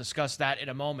night. We'll discuss that in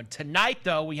a moment. Tonight,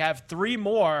 though, we have 3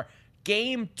 more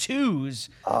Game 2s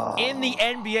in the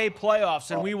NBA playoffs,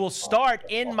 and we will start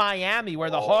in Miami, where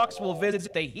the Hawks will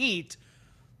visit the Heat.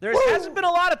 There hasn't been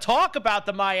a lot of talk about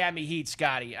the Miami Heat,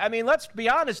 Scotty. I mean, let's be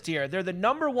honest here. They're the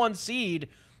number 1 seed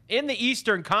in the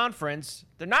Eastern Conference.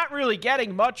 They're not really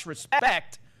getting much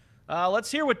respect.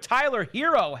 Let's hear what Tyler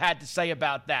Hero had to say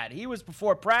about that. He was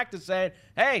before practice saying,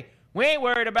 hey, we ain't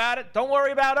worried about it. Don't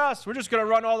worry about us. We're just going to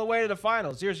run all the way to the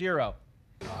finals. Here's Hero.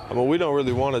 I mean, we don't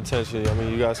really want attention. I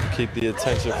mean, you guys can keep the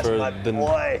attention for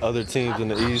the other teams in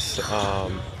the East.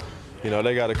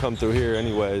 They got to come through here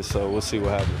anyway, so we'll see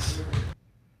what happens.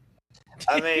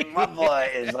 I mean, my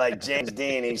boy is like James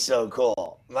Dean. He's so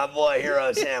cool. My boy,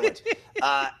 Hero Sandwich.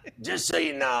 Just so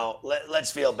you know,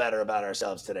 let's feel better about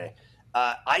ourselves today.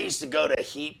 I used to go to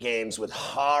Heat games with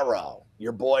Haro,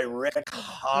 your boy Rick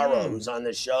Haro, who's on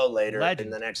the show later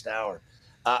in the next hour.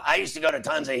 I used to go to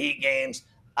tons of Heat games.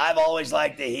 I've always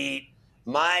liked the Heat.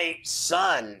 My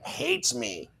son hates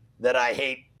me that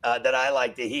I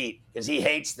like the Heat because he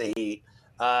hates the Heat.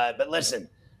 But listen,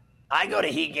 I go to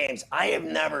Heat games. I have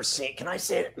never seen. Can I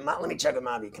say it? Let me check with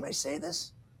Mavi. Can I say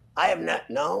this?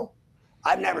 No.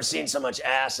 I've never seen so much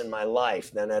ass in my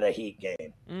life than at a Heat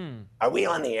game. Are we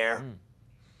on the air?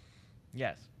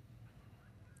 Yes.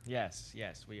 Yes,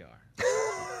 we are.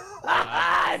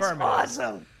 It's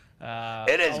awesome.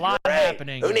 It is a lot great.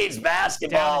 happening. Who needs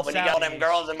basketball when you got all them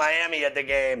girls in Miami at the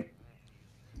game?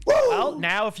 Well,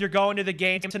 now if you're going to the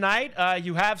game tonight,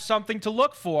 you have something to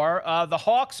look for. The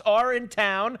Hawks are in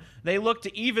town. They look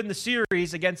to even the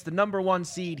series against the number 1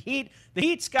 seed Heat. The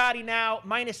Heat, Scotty, now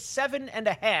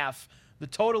 -7.5. The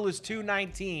total is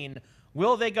 219.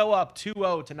 Will they go up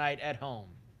 2-0 tonight at home?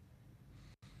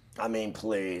 I mean,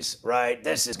 please, right?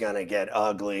 This is going to get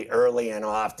ugly early and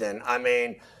often. I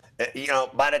mean,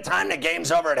 by the time the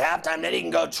game's over at halftime, then you can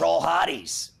go troll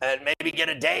hotties and maybe get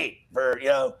a date for,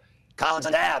 Collins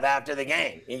and Ave after the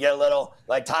game. You get a little,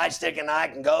 like Ty Stick and I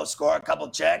can go score a couple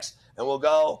chicks, and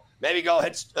we'll maybe go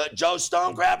hit Joe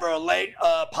Stonecraft for a late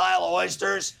pile of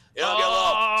oysters. Get a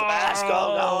little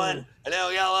Tabasco going, and then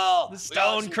we get a little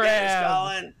Stonecraft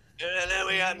going, and then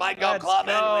we might go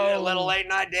clubbing. We get a little late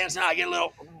night dancing. I get a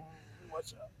little.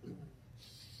 What's up?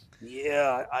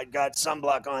 Yeah, I got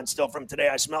sunblock on still from today.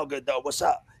 I smell good though. What's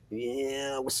up?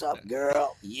 Yeah, what's up,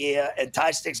 girl? Yeah, and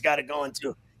Ty Stick's got it going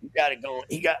too. You got it going.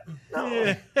 He got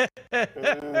no.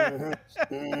 Yeah,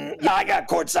 I got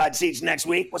courtside seats next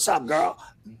week. What's up, girl?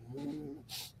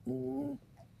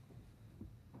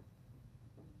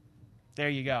 There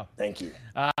you go. Thank you.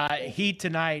 Heat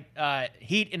tonight.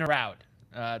 Heat in a rout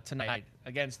tonight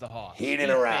against the Hawks. Heat in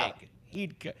a rout.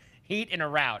 Heat in a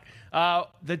rout.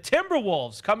 The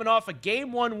Timberwolves, coming off a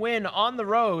Game 1 win on the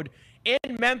road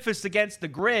in Memphis against the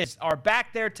Grizz, are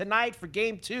back there tonight for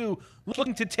Game 2,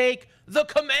 looking to take the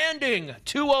commanding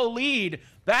 2-0 lead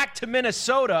back to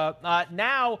Minnesota.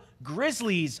 Now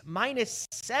Grizzlies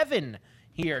 -7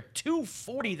 here.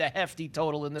 240 the hefty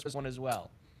total in this one as well.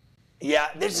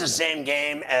 Yeah, this is the same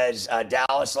game as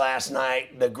Dallas last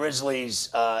night. The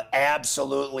Grizzlies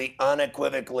absolutely,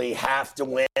 unequivocally have to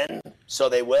win, so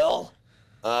they will.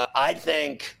 I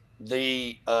think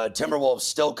the Timberwolves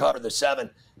still cover the 7.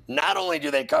 Not only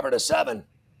do they cover the 7,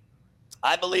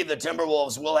 I believe the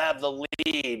Timberwolves will have the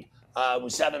lead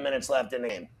with 7 minutes left in the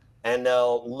game. And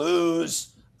they'll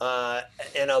lose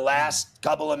in a last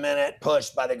couple of minute push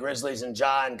by the Grizzlies and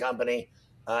Ja and company,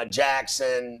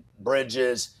 Jackson,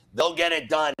 Bridges. They'll get it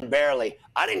done barely.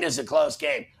 I think this is a close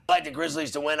game. I like the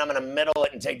Grizzlies to win. I'm going to middle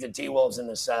it and take the T-Wolves in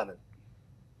the 7.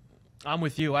 I'm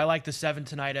with you. I like the 7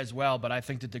 tonight as well, but I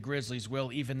think that the Grizzlies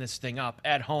will even this thing up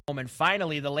at home. And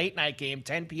finally, the late night game,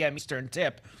 10 p.m. Eastern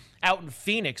tip, out in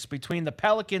Phoenix between the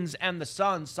Pelicans and the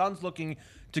Suns. Suns looking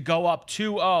to go up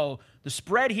 2-0. The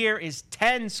spread here is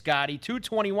 10, Scotty.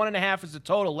 221.5 is the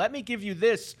total. Let me give you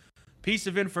this piece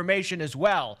of information as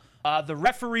well. The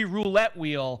referee roulette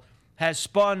wheel has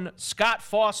spun Scott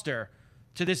Foster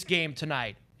to this game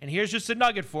tonight. And here's just a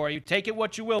nugget for you. Take it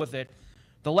what you will with it.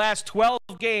 The last 12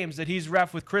 games that he's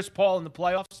ref with Chris Paul in the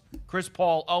playoffs, Chris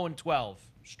Paul 0-12,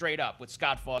 straight up with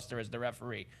Scott Foster as the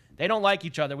referee. They don't like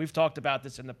each other. We've talked about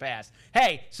this in the past.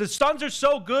 Hey, so the Suns are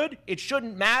so good, it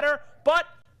shouldn't matter, but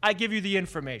I give you the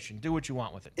information. Do what you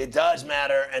want with it. It does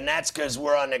matter, and that's because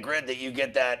we're on the grid that you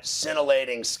get that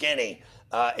scintillating skinny.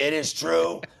 It is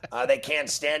true. They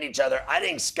can't stand each other. I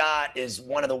think Scott is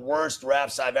one of the worst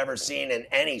refs I've ever seen in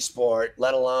any sport,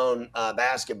 let alone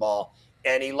basketball.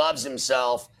 And he loves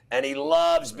himself, and he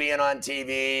loves being on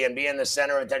TV and being the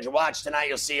center of attention. Watch tonight.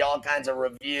 You'll see all kinds of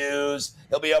reviews.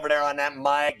 He'll be over there on that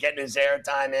mic, getting his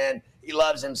airtime in. He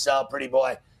loves himself, pretty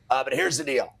boy. But here's the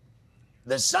deal.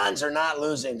 The Suns are not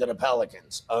losing to the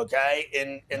Pelicans, okay,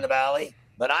 in the Valley.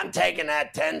 But I'm taking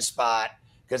that 10 spot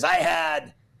because I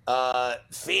had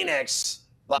Phoenix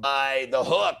by the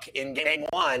hook in Game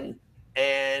 1,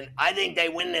 and I think they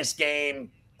win this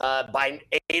game by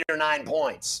 8 or 9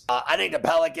 points. I think the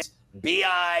Pelicans,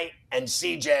 B.I. and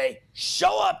C.J.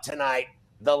 show up tonight.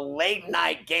 The late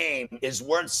night game is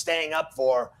worth staying up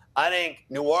for. I think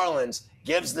New Orleans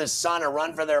gives the Sun a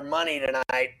run for their money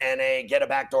tonight, and they get a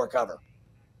backdoor cover.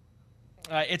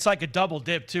 It's like a double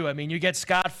dip, too. I mean, you get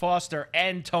Scott Foster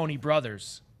and Tony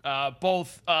Brothers,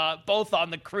 both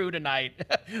on the crew tonight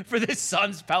for this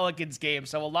Suns-Pelicans game.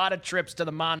 So a lot of trips to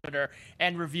the monitor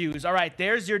and reviews. All right,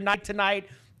 there's your night tonight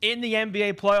in the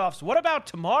NBA playoffs. What about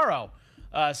tomorrow,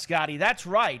 Scotty? That's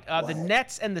right. The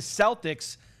Nets and the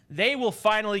Celtics, they will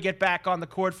finally get back on the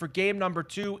court for game number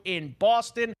 2 in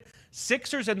Boston.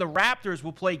 Sixers and the Raptors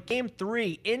will play game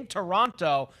 3 in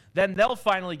Toronto. Then they'll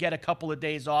finally get a couple of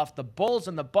days off. The Bulls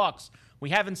and the Bucks, we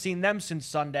haven't seen them since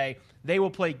Sunday. They will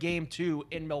play game 2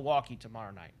 in Milwaukee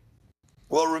tomorrow night.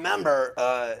 Well, remember,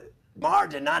 DeMar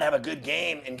did not have a good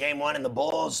game in game 1, and the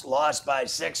Bulls lost by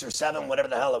 6 or 7, whatever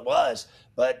the hell it was.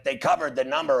 But they covered the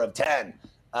number of 10.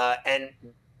 And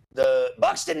the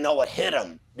Bucks didn't know what hit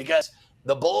them because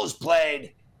the Bulls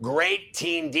played great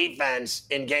team defense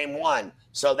in game 1.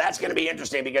 So that's going to be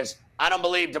interesting because I don't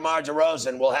believe DeMar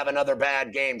DeRozan will have another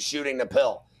bad game shooting the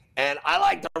pill. And I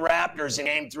like the Raptors in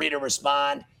game 3 to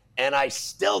respond. And I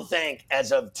still think,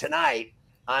 as of tonight,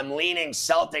 I'm leaning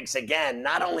Celtics again,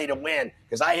 not only to win,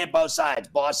 because I hit both sides,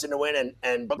 Boston to win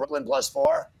and Brooklyn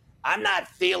 +4. I'm not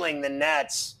feeling the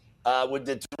Nets with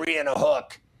the 3 and a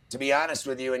hook, to be honest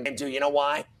with you, in game 2. You know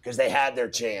why? Because they had their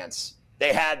chance.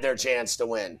 They had their chance to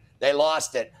win. They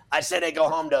lost it. I said they go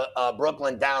home to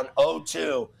Brooklyn down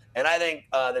 0-2, and I think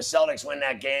the Celtics win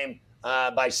that game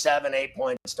by 7-8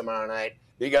 points tomorrow night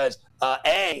because,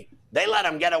 they let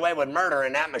them get away with murder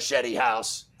in that machete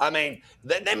house. I mean,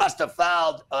 they must have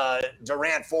fouled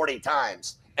Durant 40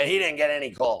 times, and he didn't get any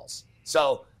calls.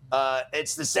 So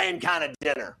it's the same kind of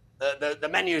dinner. The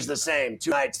menu's the same 2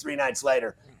 nights, 3 nights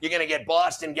later. You're going to get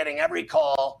Boston getting every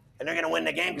call, and they're going to win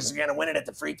the game because they're going to win it at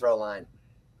the free throw line.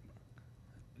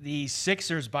 The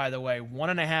Sixers, by the way,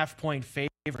 1.5-point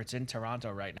favorites in Toronto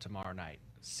right now tomorrow night.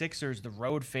 Sixers, the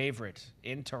road favorite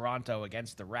in Toronto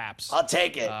against the Raps. I'll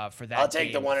take it. For that I'll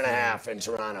take game. the 1.5 in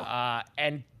Toronto.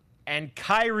 And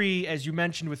Kyrie, as you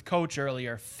mentioned with Coach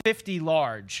earlier, 50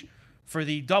 large for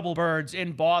the Double Birds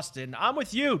in Boston. I'm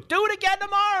with you. Do it again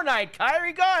tomorrow night,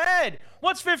 Kyrie. Go ahead.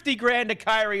 What's $50,000 to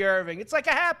Kyrie Irving? It's like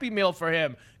a Happy Meal for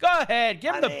him. Go ahead.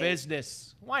 Give him the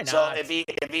business. Why not? So if he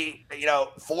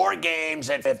 4 games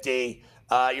at 50,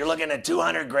 you're looking at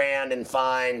 $200,000 in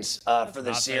fines for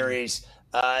the series.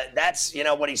 That's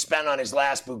what he spent on his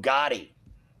last Bugatti.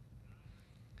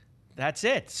 That's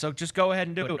it. So just go ahead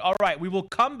and do it. All right, we will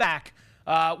come back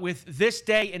with This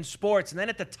Day in Sports, and then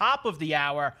at the top of the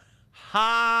hour,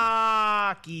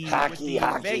 hockey with the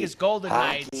Vegas Golden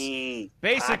Knights,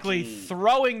 basically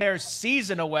throwing their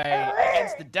season away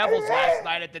against the Devils last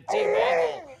night at the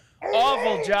T-Mobile.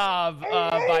 Awful job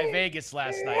by Vegas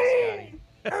last night,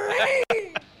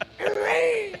 Scotty.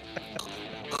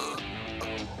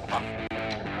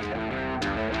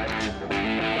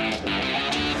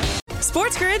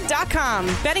 SportsGrid.com.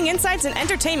 Betting insights and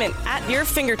entertainment at your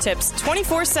fingertips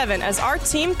 24/7 as our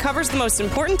team covers the most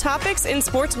important topics in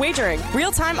sports wagering.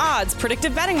 Real-time odds,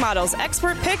 predictive betting models,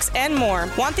 expert picks, and more.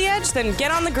 Want the edge? Then get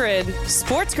on the grid.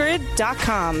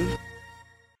 SportsGrid.com.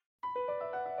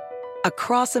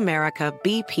 Across America,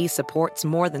 BP supports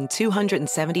more than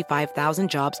 275,000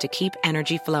 jobs to keep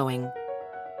energy flowing.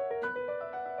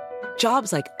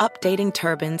 Jobs like updating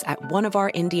turbines at one of our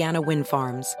Indiana wind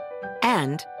farms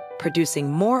and producing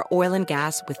more oil and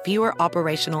gas with fewer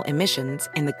operational emissions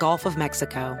in the Gulf of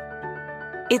Mexico.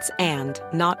 It's and,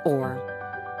 not or.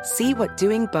 See what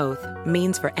doing both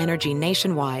means for energy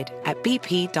nationwide at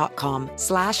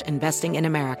bp.com/investing in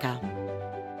America.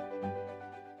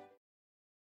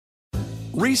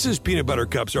 Reese's peanut butter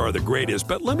cups are the greatest,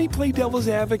 but let me play devil's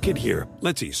advocate here.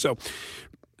 Let's see. So,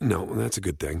 no, that's a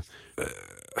good thing.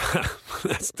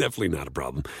 That's definitely not a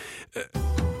problem.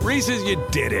 Reese's, you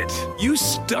did it. You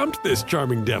stumped this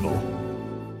charming devil.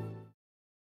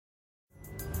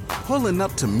 Pulling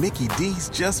up to Mickey D's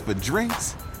just for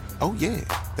drinks? Oh yeah,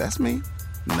 that's me.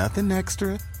 Nothing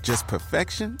extra, just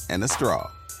perfection and a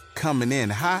straw. Coming in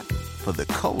hot for the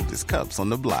coldest cups on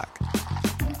the block.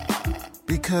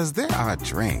 Because there are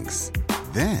drinks.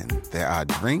 Then there are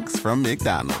drinks from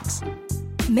McDonald's.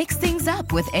 Mix things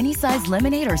up with any size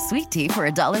lemonade or sweet tea for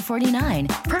 $1.49.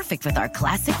 Perfect with our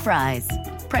classic fries.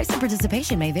 Price and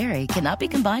participation may vary. Cannot be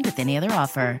combined with any other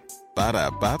offer.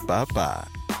 Ba-da-ba-ba-ba.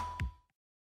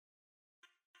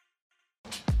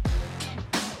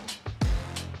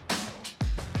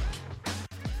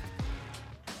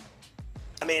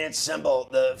 I mean, it's simple.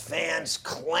 The fans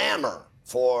clamor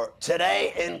for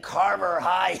today in Carver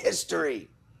High history.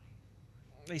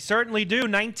 They certainly do.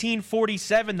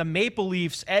 1947, the Maple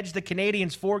Leafs edged the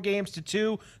Canadiens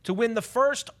 4-2 to win the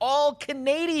first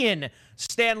all-Canadian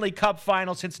Stanley Cup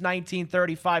final since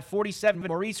 1935. 47,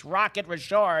 Maurice Rocket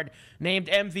Richard named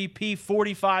MVP,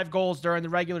 45 goals during the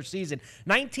regular season.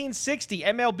 1960,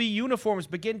 MLB uniforms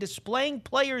begin displaying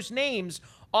players' names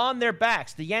on their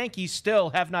backs. The Yankees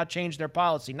still have not changed their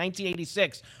policy.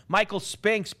 1986, Michael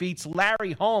Spinks beats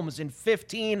Larry Holmes in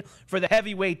 15 for the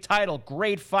heavyweight title.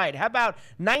 Great fight. How about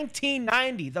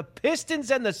 1990? The Pistons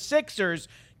and the Sixers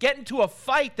get into a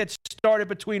fight that started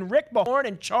between Rick Mahorn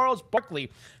and Charles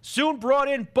Barkley. Soon brought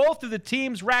in, both of the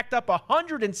teams racked up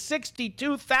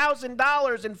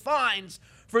 $162,000 in fines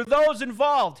for those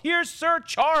involved. Here's Sir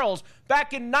Charles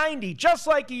back in 90, just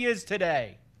like he is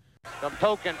today. Some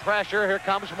token pressure. Here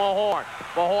comes Mahorn.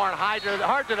 Mahorn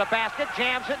hard to the basket,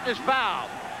 jams it, and is fouled.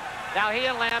 Now he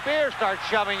and Lambier start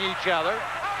shoving each other.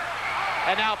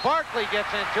 And now Barkley gets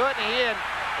into it, and he and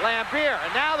Lambier.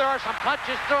 And now there are some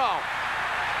punches thrown.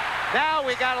 Now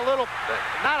we got a little,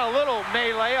 not a little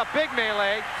melee, a big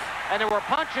melee, and there were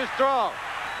punches thrown.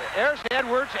 There's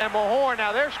Edwards and Mahorn.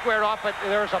 Now they're squared off, but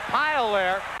there's a pile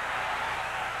there.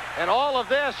 And all of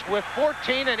this with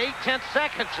 14 and 8/10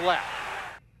 seconds left.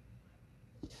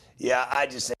 Yeah, I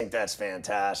just think that's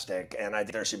fantastic, and I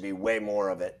think there should be way more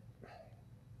of it.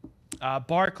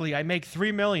 Barkley, I make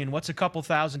 $3 million. What's a couple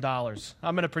 $1,000s?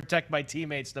 I'm going to protect my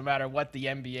teammates no matter what the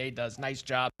NBA does. Nice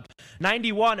job.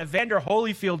 91, Evander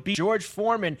Holyfield beat George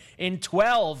Foreman in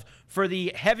 12 for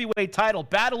the heavyweight title.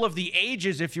 Battle of the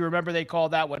Ages, if you remember they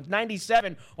called that one.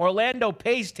 97, Orlando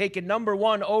Pace taken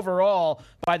 #1 overall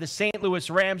by the St. Louis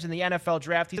Rams in the NFL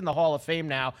draft. He's in the Hall of Fame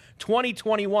now.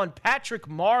 2021, Patrick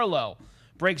Marleau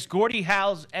breaks Gordie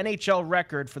Howe's NHL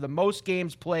record for the most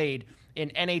games played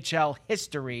in NHL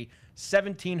history.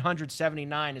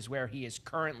 1,779 is where he is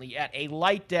currently at. A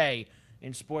light day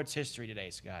in sports history today,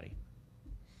 Scotty.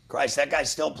 Christ, that guy's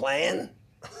still playing?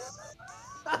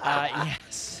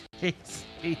 Yes, he's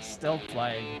still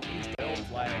playing. He's still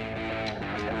playing.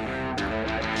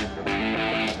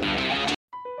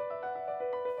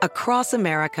 Across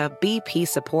America, BP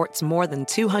supports more than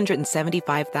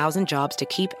 275,000 jobs to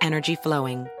keep energy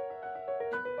flowing.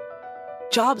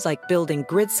 Jobs like building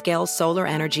grid-scale solar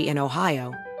energy in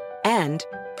Ohio and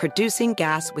producing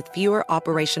gas with fewer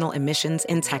operational emissions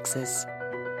in Texas.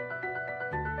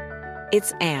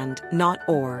 It's and, not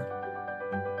or.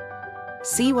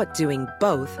 See what doing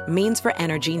both means for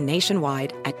energy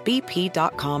nationwide at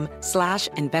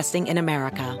bp.com/investing in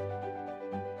America.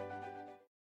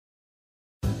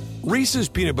 Reese's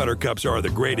peanut butter cups are the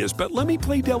greatest, but let me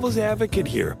play devil's advocate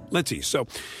here. Let's see. So,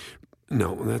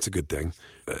 no, that's a good thing.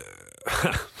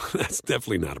 That's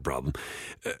definitely not a problem.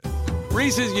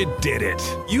 Reese's, you did it.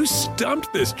 You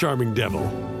stumped this charming devil.